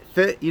fit,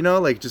 you know,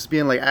 like just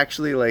being like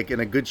actually like in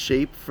a good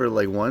shape for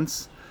like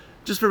once,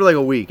 just for like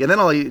a week, and then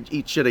I'll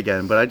eat shit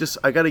again. But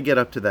I got to get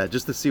up to that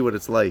just to see what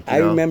it's like. You I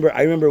know?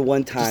 remember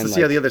one time, just to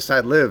see how the other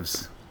side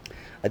lives.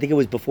 I think it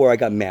was before I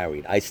got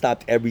married. I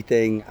stopped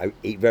everything. I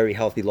ate very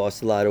healthy,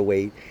 lost a lot of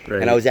weight,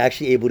 Right. and I was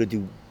actually able to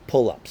do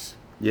pull-ups.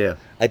 Yeah,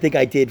 I think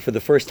I did for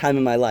the first time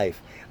in my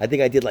life. I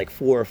think I did like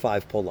 4 or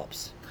 5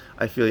 pull-ups.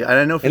 I feel you. And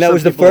I know for And that some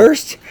was the people-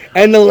 first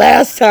and the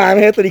last time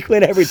Anthony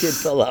Quinn ever did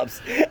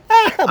pull-ups.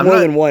 More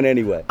than one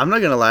anyway. I'm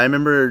not gonna lie. I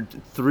remember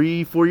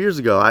 3-4 years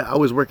ago, I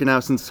was working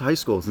out since high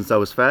school. Since I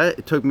was fat,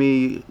 it took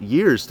me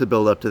years to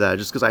build up to that,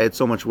 just because I had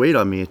so much weight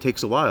on me. It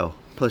takes a while.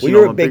 Plus, Well, you know,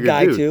 you're I'm a big bigger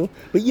guy dude. too.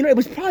 But you know, it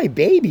was probably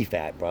baby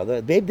fat, brother.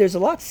 There's a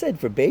lot said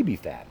for baby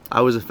fat. I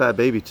was a fat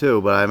baby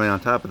too, but I mean, on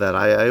top of that,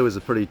 I was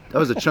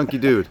a chunky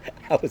dude.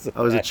 I was a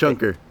I was a fat chunker.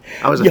 baby.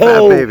 I was a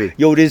fat baby.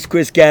 Yo, this is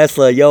Chris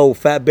Gassler. Yo,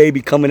 fat baby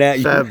coming at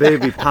you. Fat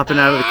baby popping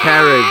out of the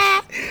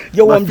carriage.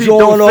 Yo, My I'm feet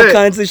drawing don't all fit.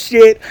 kinds of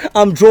shit.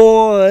 I'm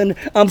drawing.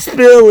 I'm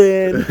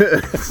spilling.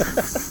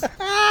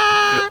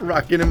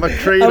 Rocking in my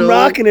cradle. I'm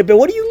rocking it. But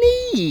what do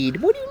you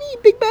need? What do you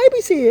need? Big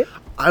baby's here.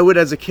 I would,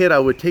 as a kid, I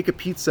would take a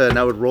pizza and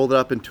I would roll it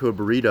up into a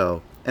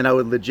burrito, and I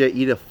would legit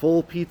eat a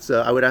full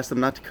pizza. I would ask them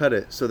not to cut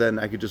it, so then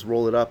I could just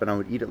roll it up and I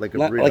would eat it like a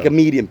burrito. Like a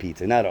medium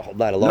pizza, not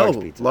a large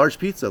pizza. Large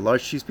pizza,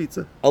 large cheese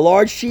pizza. A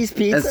large cheese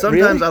pizza? And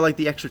sometimes really? I like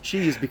the extra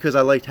cheese because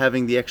I liked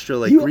having the extra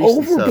like You grease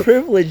and stuff.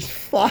 overprivileged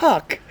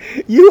fuck.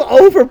 You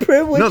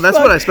overprivileged No, that's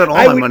fuck. what I spent all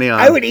my money on.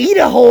 I would eat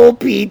a whole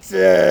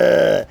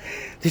pizza.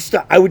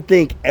 I would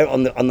think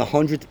on the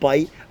 100th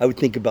bite, I would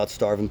think about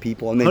starving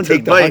people and then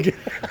take the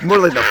 100th. More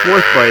like the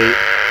 4th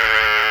bite.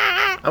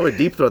 I would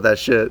deep throat that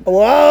shit.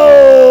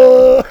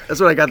 Whoa! That's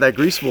what I got that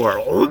grease for.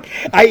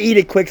 I eat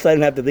it quick so I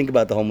didn't have to think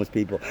about the homeless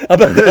people.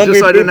 About the Just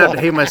so I didn't people. have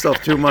to hate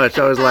myself too much.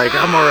 I was like,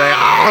 I'm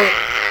alright.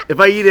 If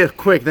I eat it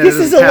quick, then This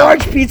it is doesn't a count.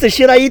 large pizza.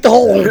 Should I eat the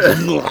whole?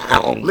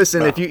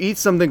 Listen, if you eat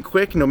something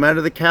quick, no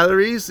matter the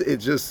calories, it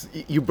just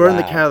you burn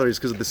the Wow. calories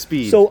because of the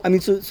speed. So I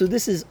mean, so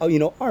this is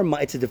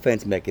it's a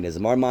defense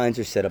mechanism. Our minds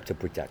are set up to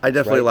protect. I us,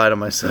 definitely right? lie to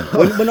myself.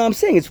 But no, I'm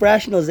saying it's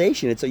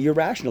rationalization. You're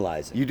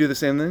rationalizing. You do the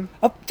same thing?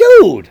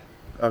 Dude,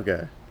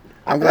 Okay.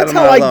 I'm glad that's I'm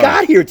how not I alone.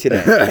 got here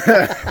today.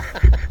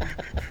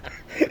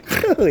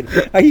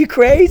 Dude, are you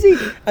crazy?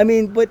 I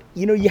mean, but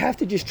you have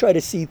to just try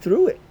to see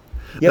through it.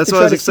 You have That's to why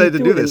I try was see excited to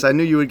through do it this. I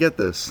knew you would get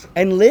this.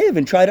 and live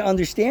and try to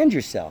understand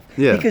yourself.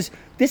 Yeah. Because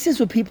this is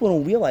what people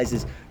don't realize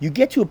is you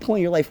get to a point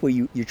in your life where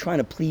you're trying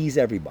to please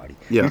everybody.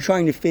 Yeah. You're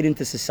trying to fit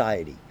into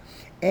society.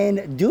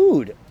 And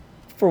dude,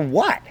 for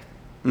what?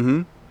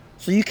 Mm-hmm.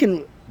 So you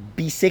can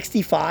be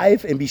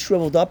 65 and be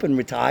shriveled up and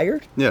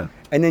retired? Yeah.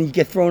 And then you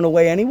get thrown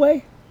away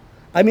anyway?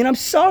 I mean, I'm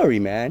sorry,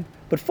 man,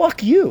 but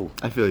fuck you.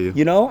 I feel you.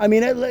 You know, I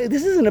mean,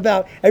 this isn't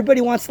about, everybody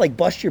wants to like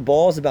bust your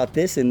balls about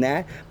this and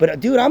that, but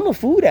dude, I'm a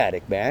food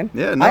addict, man.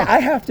 Yeah, no. I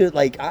have to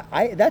like,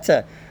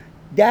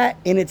 that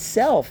in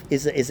itself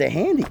is a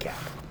handicap,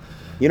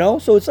 you know?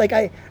 So it's like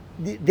I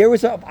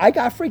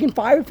got freaking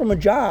fired from a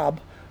job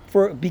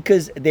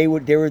because there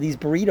were these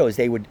burritos,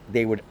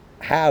 they would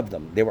have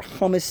them. They were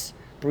hummus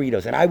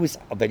burritos, and I was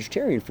a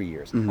vegetarian for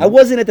years. I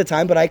wasn't at the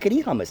time, but I could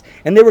eat hummus,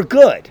 and they were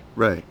good.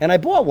 Right. And I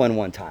bought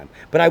one time,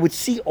 but I would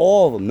see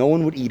all of them. No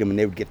one would eat them, and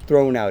they would get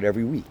thrown out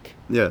every week.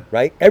 Yeah.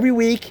 Right? Every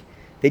week,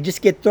 they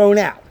just get thrown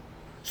out.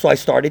 So I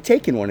started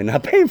taking one and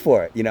not paying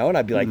for it, and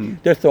I'd be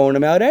like, they're throwing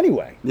them out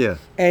anyway. Yeah.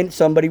 And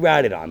somebody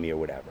ratted on me or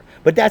whatever.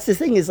 But that's the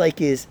thing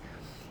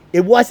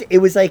it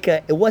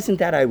wasn't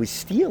that I was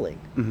stealing,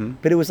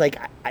 but it was like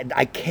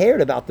I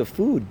cared about the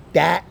food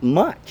that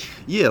much.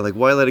 Yeah, like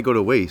why let it go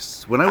to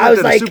waste? When I I worked was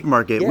at like, a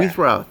supermarket, we yeah.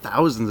 throw out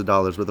thousands of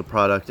dollars worth of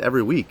product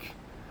every week.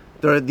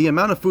 The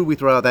amount of food we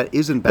throw out that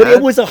isn't bad. But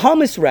it was a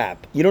hummus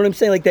wrap. You know what I'm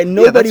saying? Like that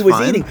nobody that's was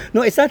fine. eating.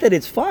 No, it's not that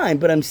it's fine,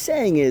 but I'm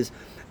saying is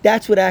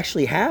that's what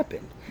actually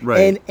happened.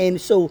 Right. And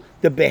so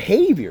the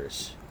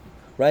behaviors,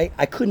 right?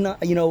 I could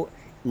not,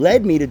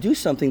 led me to do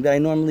something that I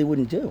normally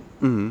wouldn't do.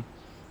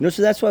 Mm-hmm.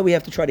 So that's why we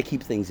have to try to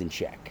keep things in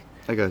check.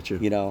 I got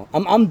you.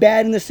 I'm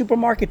bad in the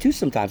supermarket too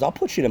sometimes. I'll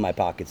put shit in my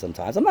pocket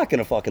sometimes. I'm not going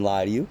to fucking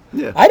lie to you.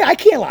 Yeah. I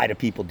can't lie to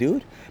people,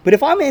 dude. But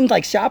if I'm in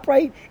like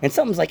ShopRite and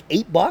something's like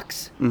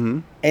 $8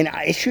 and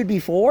it should be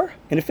 $4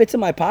 and it fits in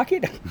my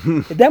pocket,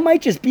 that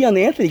might just be on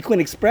the Anthony Quinn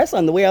Express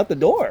on the way out the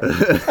door.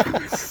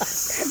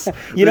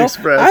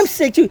 Express. I'm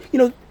sick too.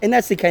 And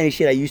that's the kind of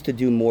shit I used to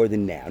do more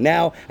than now.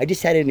 Now I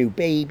just had a new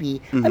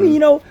baby. I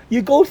mean,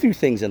 you go through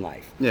things in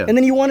life. Yeah. And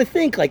then you want to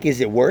think like,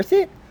 is it worth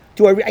it?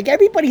 Like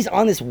everybody's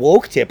on this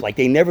woke tip, like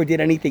they never did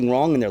anything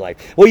wrong in their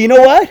life. Well, you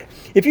know what?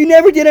 If you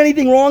never did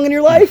anything wrong in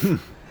your life,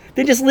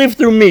 then just live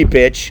through me,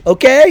 bitch.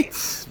 Okay?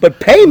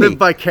 But pay me. Live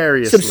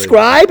vicariously.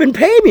 Subscribe and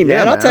pay me,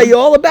 man. Yeah, I'll tell you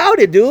all about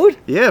it, dude.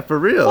 Yeah, for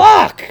real.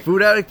 Fuck.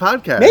 Food Addict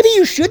Podcast. Maybe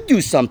you should do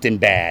something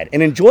bad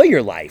and enjoy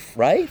your life,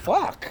 right?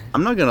 Fuck.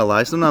 I'm not gonna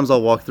lie. Sometimes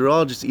I'll walk through.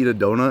 I'll just eat a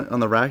donut on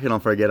the rack and I'll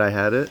forget I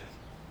had it.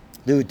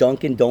 Dude,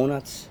 Dunkin'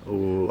 Donuts.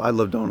 Oh, I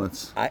love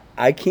donuts.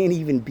 I can't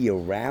even be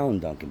around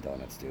Dunkin'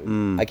 Donuts,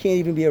 dude. I can't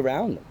even be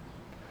around them.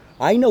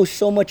 I know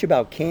so much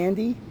about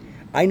candy.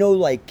 I know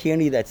like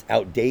candy that's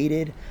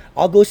outdated.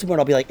 I'll go somewhere and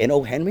I'll be like, an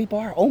O. Henry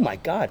bar? Oh my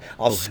God.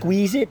 I'll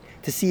squeeze it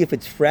to see if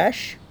it's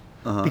fresh.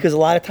 Because a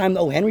lot of time the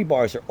O. Henry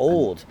bars are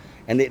old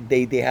and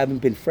they haven't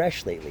been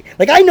fresh lately.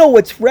 Like I know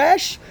what's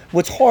fresh,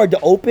 what's hard to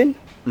open.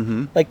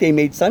 Like they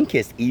made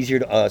Sunkist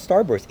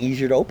Starburst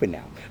easier to open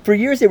now. For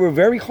years they were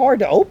very hard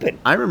to open.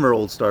 I remember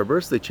old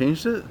Starburst. They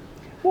changed it.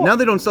 Well- Now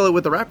they don't sell it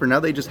with the wrapper. Now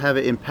they just have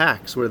it in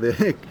packs where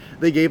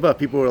they gave up.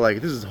 People were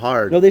like, "This is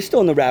hard." No, they're still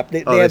in the wrap.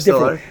 They they have still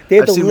different. are? They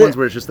have I've the seen ones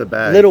where it's just a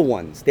bag. Little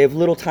ones. They have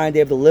they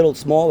have the little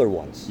smaller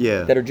ones.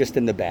 Yeah. That are just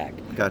in the bag.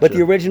 Gotcha. But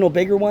the original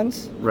bigger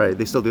ones. Right?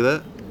 They still do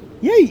that.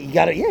 Yeah, you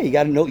gotta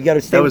know. You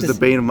gotta stay. That with was the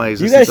bane of my You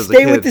existence gotta as a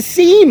stay kid. with the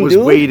seam, was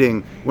dude.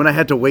 waiting when I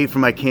had to wait for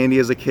my candy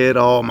as a kid.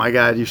 Oh my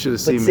God, you should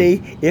have But seen me.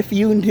 see, if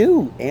you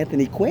knew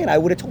Anthony Quinn, I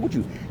would have told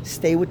you,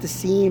 stay with the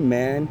seam,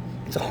 man.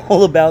 It's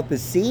all about the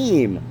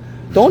seam.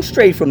 Don't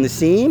stray from the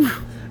seam.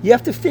 You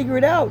have to figure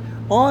it out.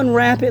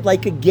 Unwrap it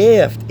like a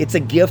gift. It's a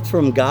gift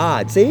from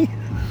God. See?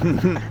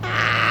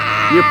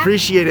 You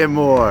appreciate it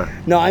more.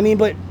 No, I mean,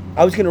 but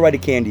I was going to write a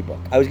candy book.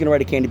 I was going to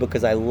write a candy book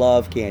because I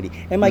love candy.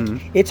 And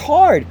it's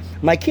hard.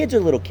 My kids are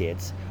little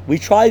kids. We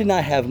try to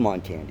not have them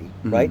on candy,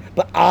 right?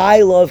 But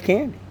I love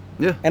candy.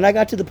 Yeah. And I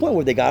got to the point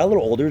where they got a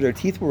little older, their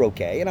teeth were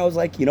okay, and I was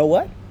like, you know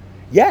what?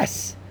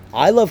 Yes,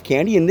 I love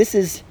candy, and this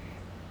is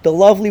the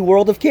lovely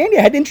world of candy.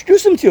 I had to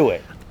introduce them to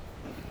it.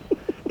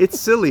 It's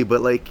silly,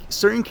 but like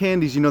certain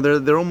candies, you know,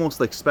 they're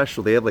almost like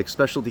special. They have like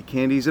specialty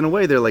candies in a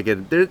way. They're like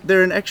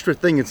they're an extra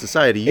thing in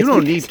society. You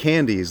don't need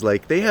candies.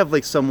 Like they have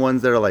like some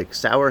ones that are like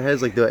sour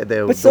heads, like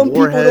but some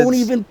people don't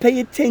even pay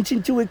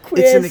attention to it,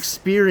 Chris. It's an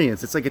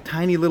experience. It's like a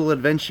tiny little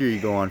adventure you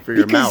go on for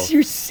your mouth. Because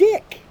you're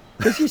sick.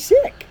 Because you're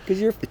sick.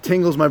 Because you're. It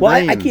tingles my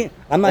brain. I can't.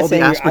 I'm not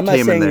saying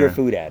you're a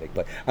food addict,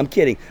 but I'm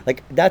kidding.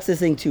 Like that's the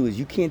thing too, is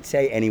you can't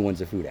say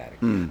anyone's a food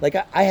addict. Like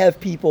I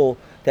have people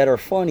that are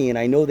funny, and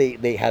I know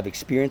they have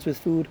experience with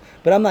food,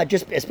 but I'm not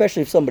just,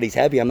 especially if somebody's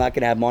heavy, I'm not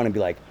gonna have them on and be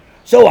like,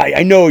 so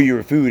I know you're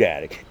a food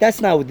addict.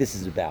 That's not what this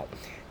is about.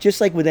 Just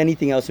like with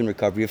anything else in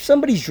recovery, if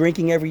somebody's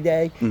drinking every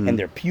day and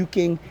they're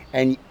puking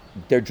and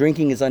their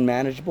drinking is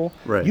unmanageable,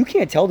 right. You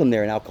can't tell them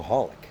they're an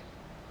alcoholic.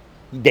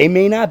 They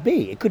may not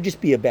be. It could just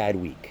be a bad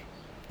week.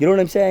 You know what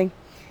I'm saying?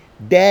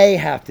 They're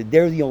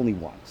the only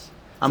ones.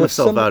 I'm a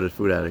self-outed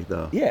food addict,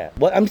 though. Yeah.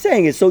 What I'm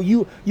saying is, so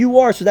you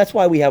are, so that's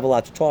why we have a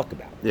lot to talk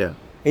about. Yeah.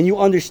 And you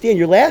understand,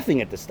 you're laughing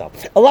at this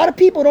stuff. A lot of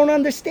people don't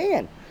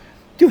understand.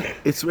 Dude.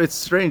 It's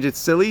strange. It's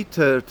silly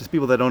to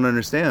people that don't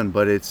understand,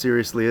 but it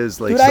seriously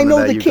is like Dude, something I know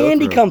that the you go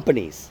candy through.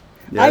 companies.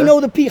 Yeah? I know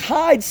the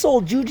Hyde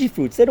sold Juji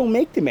Fruits. They don't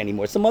make them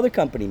anymore. Some other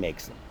company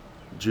makes them.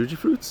 Juji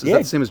Fruits? Is Yeah.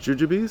 that the same as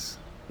Jujubes?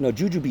 No,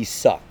 Jujubes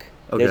suck.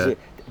 Okay.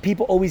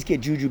 People always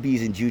get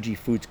Jujubes and Juji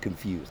Fruits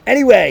confused.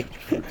 Anyway.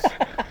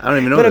 I don't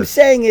even know What I'm this.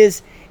 saying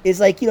is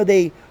like, you know,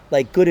 they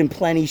like Good and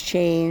Plenty's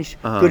changed,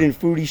 Good and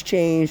Fruity's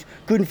changed.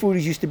 Good and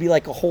Fruity's used to be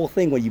like a whole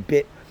thing where you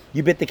bit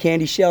the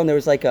candy shell and there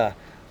was like a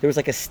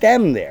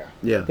stem there.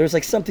 Yeah. There was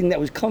like something that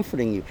was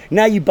comforting you.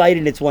 Now you bite it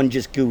and it's one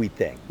just gooey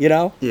thing, you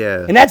know?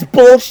 Yeah. And that's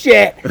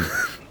bullshit.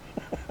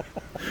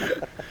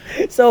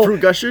 So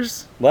Fruit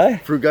Gushers?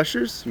 What? Fruit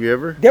Gushers? You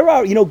ever? There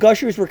are, you know,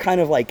 Gushers were kind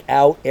of like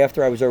out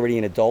after I was already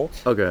an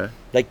adult. Okay.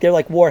 Like they're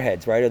like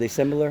Warheads, right? Are they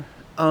similar?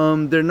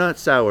 They're not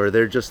sour.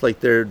 They're just like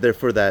they're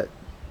for that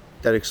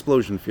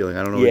explosion feeling.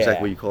 I don't know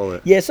exactly what you call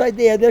it. Yeah, so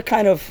they're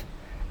kind of.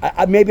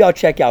 Maybe I'll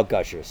check out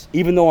Gushers,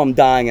 even though I'm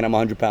dying and I'm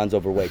 100 pounds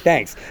overweight.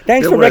 Thanks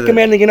for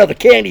recommending another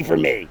candy for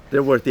me.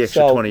 They're worth the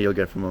extra 20 you'll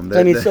get from them.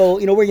 I mean, so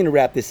you know, we're gonna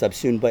wrap this up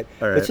soon, but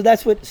so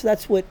that's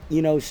what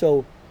you know.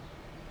 So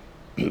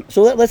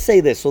let's say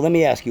this. So let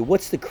me ask you,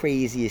 what's the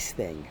craziest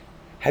thing?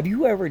 Have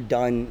you ever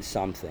done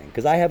something?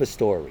 Because I have a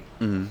story.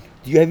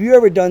 Mm-hmm. Have you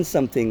ever done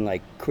something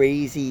like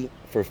crazy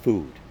for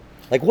food?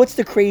 Like, what's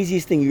the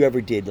craziest thing you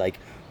ever did? Like,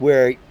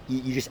 where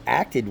you just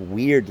acted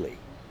weirdly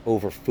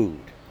over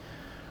food?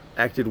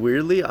 Acted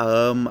weirdly?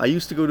 I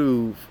used to go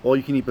to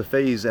all-you-can-eat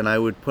buffets, and I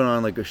would put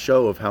on like a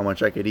show of how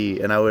much I could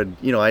eat, and I would,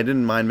 you know, I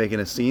didn't mind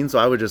making a scene, so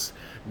I would just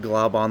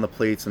glob on the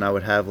plates, and I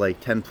would have like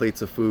 10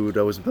 plates of food.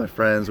 I was with my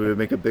friends. We would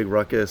make a big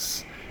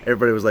ruckus.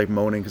 Everybody was like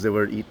moaning because they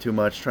would eat too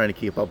much, trying to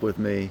keep up with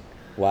me.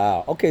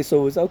 Wow. Okay, so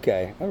it was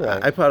okay. All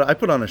right. I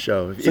put on a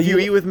show. If you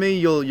eat with me,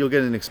 you'll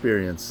get an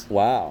experience.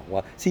 Wow.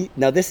 Well, see,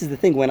 now this is the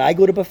thing. When I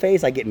go to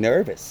buffets, I get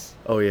nervous.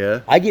 Oh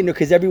yeah. I get nervous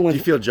because everyone's. Do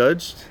you feel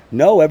judged?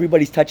 No,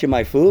 everybody's touching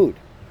my food.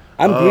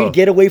 I'm green.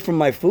 Get away from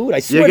my food. I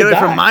swear to God. Get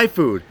away from my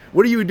food.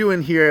 What are you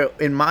doing here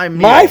in my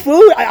meal? My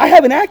food? I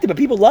haven't acted, but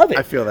people love it.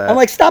 I feel that. I'm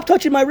like, stop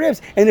touching my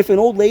ribs. And if an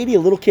old lady, a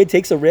little kid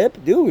takes a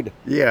rib, dude.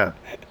 Yeah.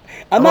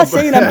 I'm not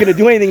saying I'm going to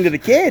do anything to the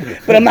kid,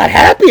 but I'm not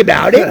happy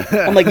about it.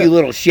 I'm like, you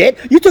little shit.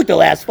 You took the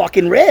last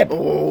fucking rib.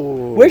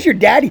 Oh. Where's your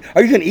daddy?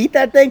 Are you going to eat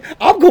that thing?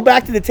 I'll go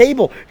back to the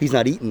table. He's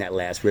not eating that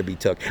last rib he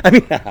took. I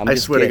mean, I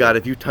swear to God,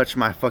 if you touch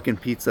my fucking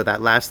pizza,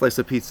 that last slice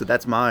of pizza,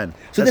 that's mine.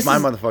 So that's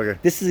mine,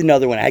 motherfucker. This is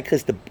another one. I had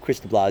Chris de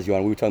Blasio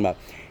on. We were talking about,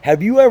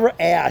 have you ever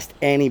asked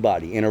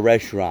anybody in a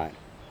restaurant,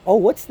 oh,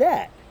 what's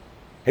that?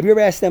 Have you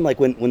ever asked them, like,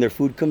 when their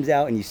food comes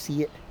out and you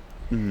see it?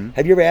 Mm-hmm.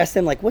 Have you ever asked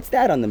them, like, what's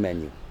that on the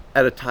menu?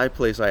 At a Thai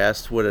place, I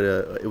asked what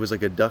it was,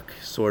 like a duck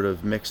sort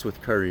of mixed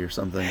with curry or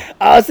something.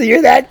 Oh, so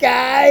you're that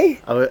guy?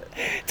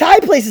 Thai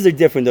places are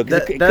different, though.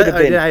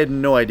 I had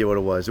no idea what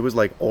it was. It was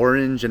like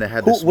orange, and it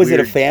had this Was it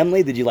a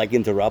family? Did you, like,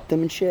 interrupt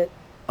them and shit?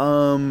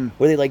 Were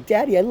they like,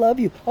 Daddy, I love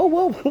you? Oh,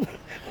 whoa.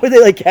 Were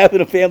they, like,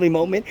 having a family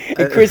moment?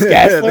 And Chris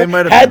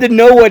Gassler had to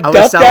know what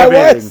duck that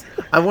was?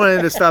 I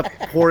wanted to stop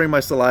pouring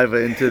my saliva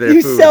into their food.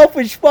 You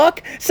selfish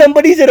fuck.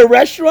 Somebody's at a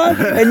restaurant,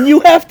 and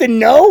you have to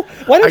know?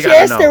 Why don't you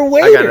ask their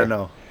waiter? I gotta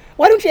know.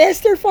 Why don't you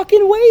ask their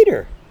fucking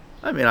waiter?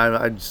 I mean,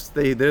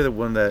 they're the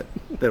one that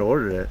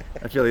ordered it.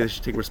 I feel like they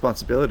should take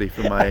responsibility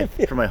for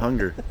my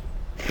hunger.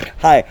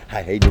 Hi,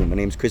 how you doing? My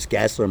name's Chris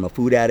Gassler. I'm a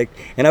food addict,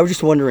 and I was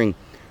just wondering,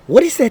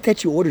 what is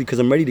that you ordered? Because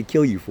I'm ready to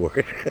kill you for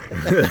it.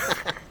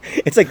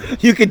 It's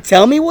like, you can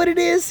tell me what it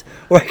is,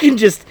 or I can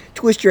just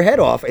twist your head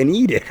off and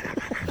eat it.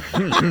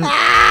 I'll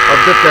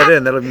dip that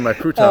in. That'll be my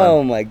crouton.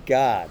 Oh my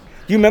God!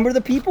 Do you remember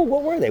the people?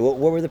 What were they? What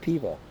were the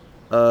people?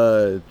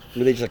 Were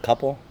they just a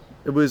couple?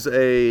 It was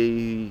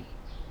a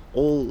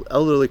old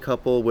elderly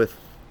couple with,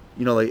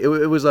 you know, like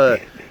it was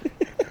like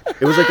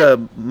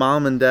a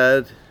mom and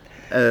dad,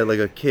 like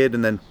a kid,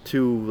 and then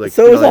two like.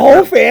 So it was a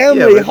whole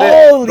family. Yeah,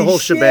 Holy the whole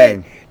shit.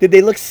 shebang. Did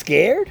they look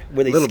scared?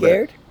 Were they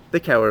scared? They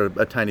cower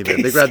a tiny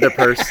bit. They grab their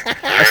purse.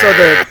 I saw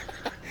the.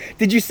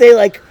 Did you say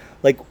like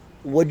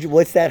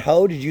what's that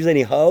hoe? Did you use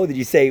any hoe? Did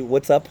you say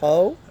what's up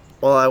hoe?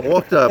 Well, I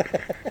walked up,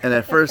 and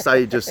at first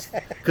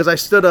because I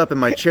stood up and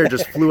my chair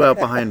just flew out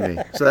behind me.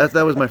 So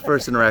that was my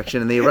first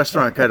interaction, and the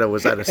restaurant kind of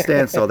was at a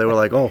standstill. They were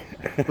like, "Oh,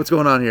 what's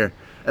going on here?"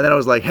 And then I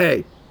was like,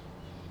 "Hey,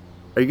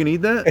 are you gonna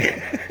eat that?"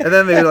 And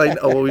then they were like,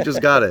 "Oh, well, we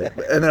just got it."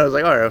 And then I was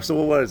like, "All right, so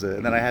what is it?"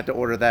 And then I had to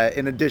order that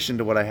in addition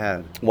to what I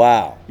had.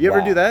 Wow. You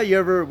ever do that?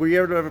 Were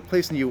you ever at a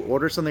place and you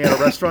order something at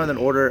a restaurant and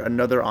then order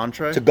another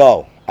entree? To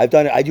go. I've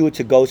done it. I do it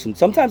to go.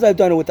 Sometimes I've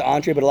done it with the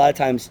entree, but a lot of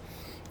times,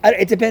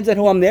 it depends on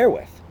who I'm there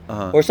with.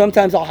 Or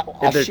sometimes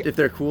if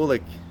they're cool,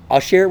 like I'll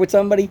share it with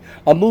somebody.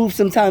 A move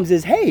sometimes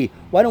is, hey,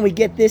 why don't we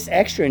get this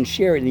extra and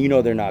share it? And you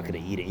know they're not going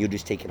to eat it. You'll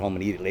just take it home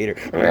and eat it later.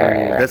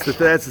 That's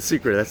the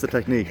secret. That's the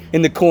technique.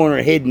 In the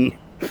corner, hidden,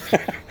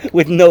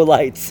 with no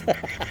lights.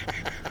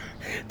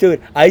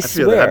 Dude, I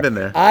swear, I've been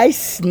there. I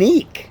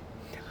sneak.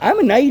 I'm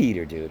a night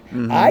eater, dude.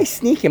 I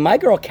sneak, and my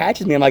girl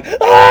catches me. I'm like,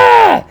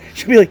 ah!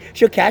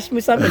 She'll catch me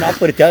with something, and I'll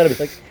put it down and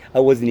be like, I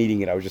wasn't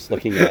eating it. I was just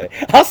looking at it.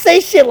 I'll say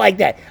shit like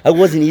that. I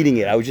wasn't eating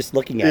it. I was just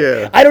looking at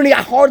it.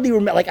 I hardly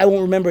remember. Like, I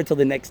won't remember until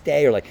the next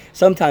day, or like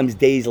sometimes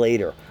days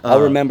later.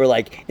 I'll remember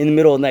like in the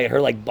middle of the night, her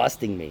like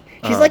busting me.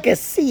 She's like a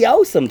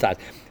CO sometimes.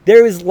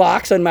 There is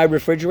locks on my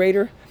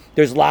refrigerator.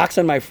 There's locks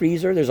on my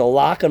freezer. There's a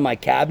lock on my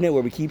cabinet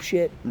where we keep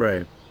shit.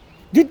 Right.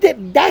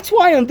 Dude, that's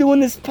why I'm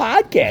doing this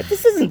podcast.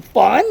 This isn't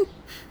fun.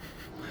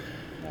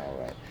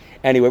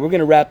 Anyway, we're going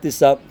to wrap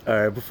this up. All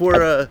right. Before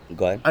go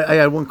ahead. I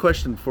had one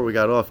question before we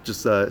got off.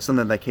 Just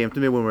something that came to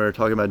me when we were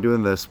talking about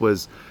doing this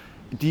was,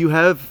 do you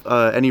have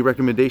any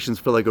recommendations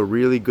for like a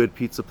really good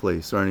pizza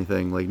place or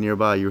anything like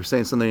nearby? You were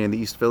saying something in the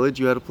East Village.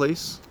 You had a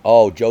place?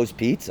 Oh, Joe's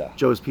Pizza.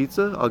 Joe's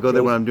Pizza. I'll go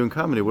there when I'm doing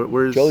comedy.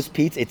 Where's Joe's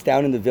Pizza? It's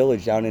down in the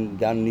Village, down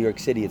in New York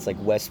City. It's like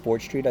West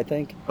 4th Street, I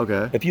think.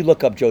 Okay. If you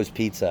look up Joe's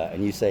Pizza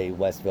and you say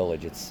West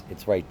Village, it's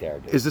right there,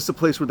 dude. Is this a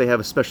place where they have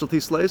a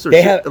specialty slice, or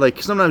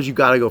like sometimes you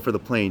gotta go for the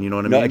plain? You know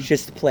what I mean? No, it's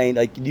just plain.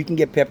 Like you can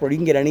get pepperoni, you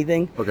can get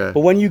anything. Okay.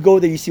 But when you go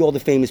there, you see all the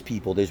famous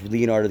people. There's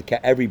Leonardo,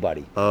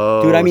 everybody.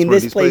 Oh. Dude, I mean,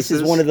 this place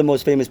places? is one of the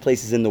most famous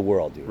places in the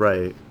world, dude.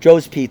 Right.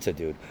 Joe's Pizza,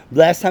 dude.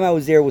 Last time I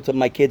was there with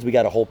my kids, we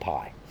got a whole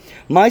pie.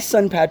 My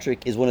son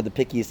Patrick is one of the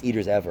pickiest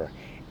eaters ever.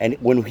 And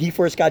when he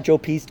first got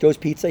Joe's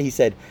Pizza, he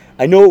said,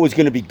 I know it was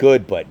going to be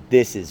good, but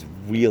this is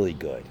really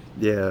good.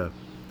 Yeah.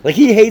 Like,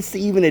 he hates to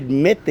even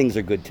admit things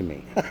are good to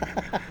me.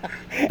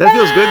 That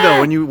feels good,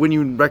 though, when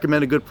you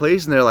recommend a good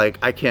place and they're like,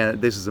 I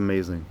can't, this is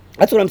amazing.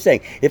 That's what I'm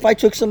saying. If I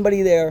took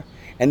somebody there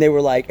and they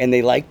were like, and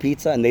they liked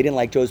pizza and they didn't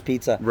like Joe's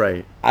Pizza,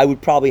 right, I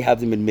would probably have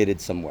them admitted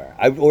somewhere.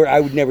 Or I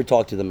would never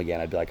talk to them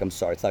again. I'd be like, I'm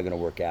sorry, it's not going to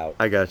work out.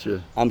 I got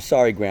you. I'm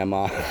sorry,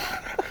 Grandma.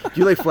 Do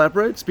you like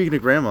flatbread? Speaking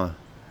of Grandma.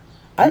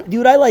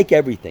 Dude, I like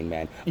everything,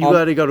 man. You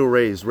gotta go to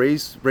Ray's.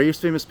 Ray's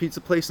famous pizza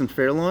place in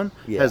Fairlawn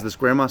has this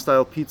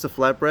grandma-style pizza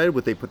flatbread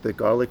where they put the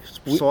garlic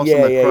sauce on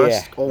the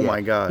crust. Oh my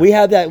God. We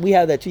have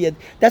that too. Yeah,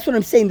 that's what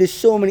I'm saying. There's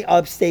so many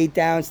upstate,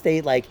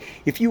 downstate. Like,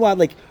 if you want,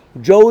 like,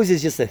 Joe's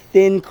is just a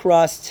thin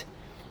crust,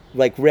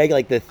 like regular,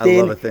 like the thin.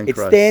 I love a thin crust.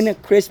 It's thin,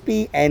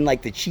 crispy, and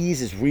like the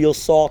cheese is real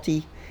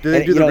salty. Do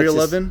they do the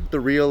real oven? The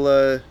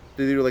real.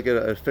 Do they do like an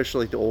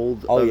official, like the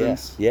old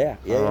ovens? Yeah.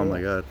 Oh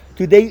my God.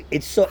 Dude,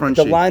 it's so crunchy.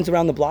 The line's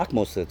around the block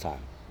most of the time.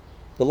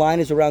 The line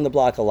is around the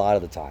block a lot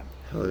of the time.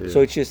 Hell yeah.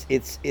 So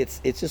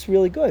it's just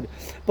really good.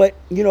 But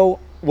you know,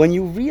 when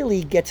you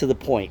really get to the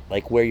point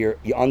like where you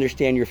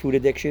understand your food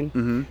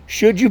addiction,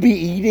 should you be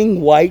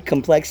eating white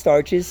complex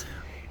starches?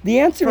 The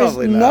answer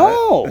Probably is not.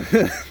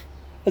 no.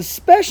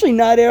 Especially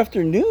not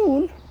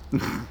afternoon.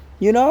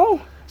 You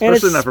know?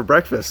 Especially not for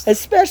breakfast.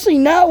 Especially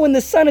not when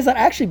the sun is on.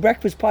 Actually,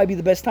 breakfast probably be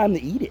the best time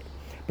to eat it.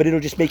 But it'll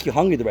just make you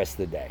hungry the rest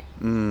of the day.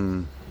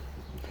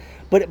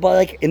 But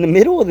like in the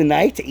middle of the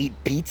night to eat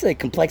pizza,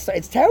 complex,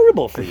 it's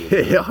terrible for you.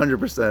 Yeah,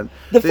 100%.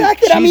 The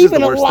fact that I'm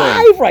even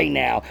alive right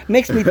now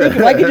makes me think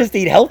if I could just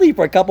eat healthy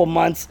for a couple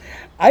months,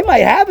 I might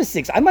have a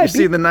six. You're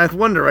seeing the ninth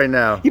wonder right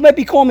now. You might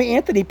be calling me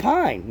Anthony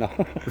Pine. No.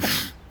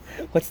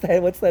 What's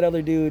that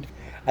other dude?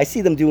 I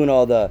see them doing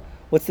all the.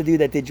 What's the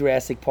dude that did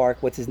Jurassic Park?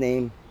 What's his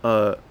name?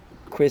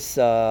 Chris.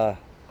 I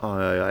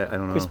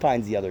don't know. Chris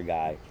Pine's the other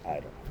guy. I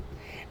don't know.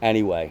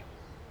 Anyway,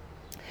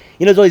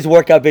 you know, there's all these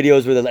workout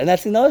videos with it, and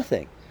that's another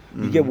thing.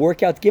 You get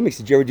workout gimmicks.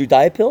 Did you ever do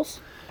diet pills?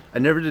 I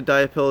never did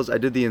diet pills. I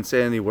did the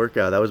Insanity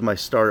workout. That was my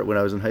start when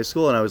I was in high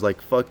school, and I was like,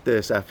 "Fuck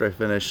this!" After I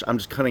finished, I'm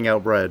just cutting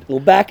out bread.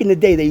 Well, back in the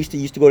day, they used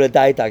to go to a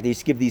diet doctor. They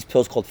used to give these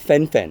pills called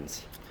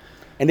Fen-Phens,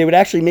 and they would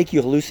actually make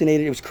you hallucinate.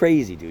 It was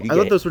crazy, dude. I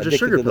thought those were just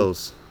sugar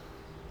pills.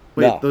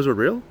 Wait, no. Those were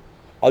real?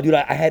 Oh, dude,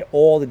 I had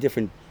all the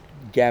different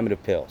gamut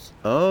of pills.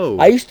 Oh.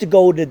 I used to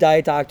go to the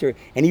diet doctor,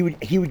 and he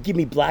would give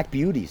me Black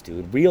Beauties,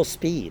 dude, real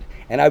speed,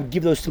 and I would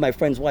give those to my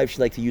friend's wife. She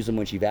liked to use them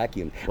when she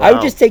vacuumed. Wow. I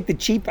would just take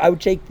I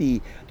would take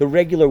the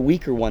regular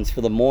weaker ones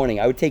for the morning.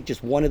 I would take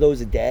just one of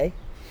those a day,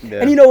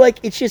 and you know, like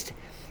it's just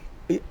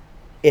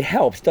it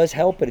helps, does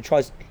help, but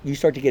you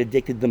start to get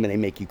addicted to them, and they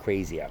make you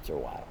crazy after a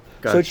while.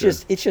 Gotcha.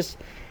 So it's just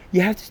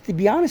you have to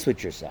be honest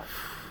with yourself.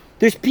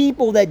 There's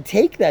people that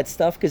take that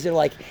stuff because they're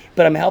like,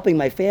 but I'm helping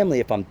my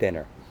family if I'm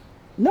thinner.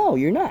 No,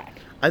 you're not.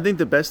 I think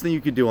the best thing you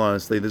could do,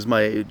 honestly, this is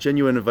my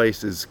genuine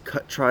advice, is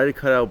try to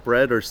cut out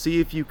bread, or see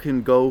if you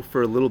can go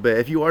for a little bit.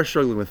 If you are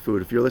struggling with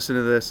food, if you're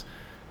listening to this,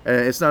 and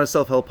it's not a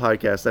self-help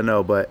podcast, I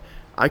know, but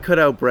I cut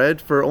out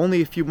bread for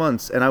only a few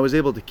months, and I was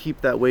able to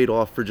keep that weight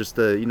off for just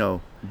it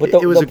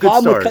was a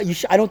good start.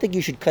 I don't think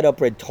you should cut out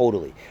bread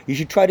totally. You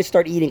should try to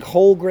start eating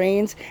whole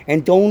grains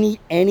and don't eat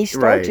any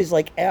starches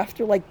like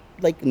after like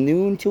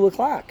noon, 2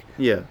 o'clock.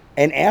 Yeah.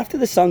 And after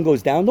the sun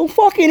goes down, don't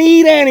fucking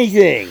eat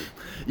anything.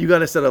 You got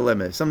to set a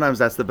limit. Sometimes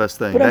that's the best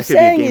thing. But that I'm could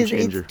saying be a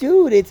game changer.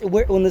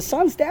 When the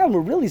sun's down, we're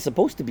really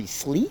supposed to be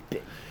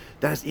sleeping.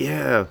 That's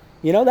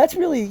That's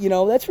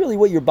really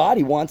what your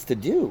body wants to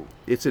do.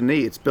 It's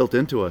innate. It's built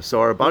into us.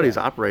 So our bodies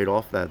operate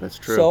off that. That's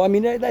true. So I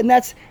mean, and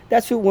that's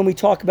what, when we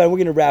talk about it, we're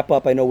going to wrap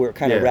up. I know we're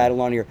kind of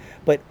rattling on here,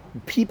 but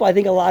I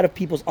think a lot of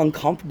people's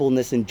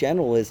uncomfortableness in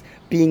general is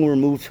being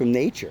removed from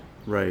nature.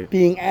 Right.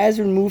 Being as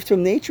removed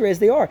from nature as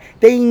they are.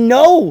 They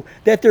know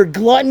that they're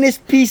gluttonous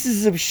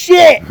pieces of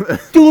shit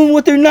doing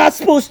what they're not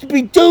supposed to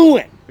be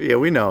doing. Yeah,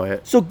 we know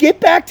it. So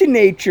get back to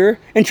nature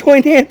and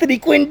join the Anthony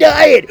Quinn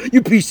diet,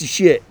 you piece of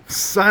shit.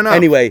 Sign up.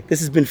 Anyway, this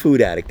has been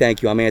Food Addict.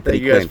 Thank you. I'm Anthony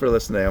Quinn. Thank you guys for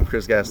listening. I'm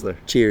Chris Gassler.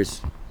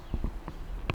 Cheers.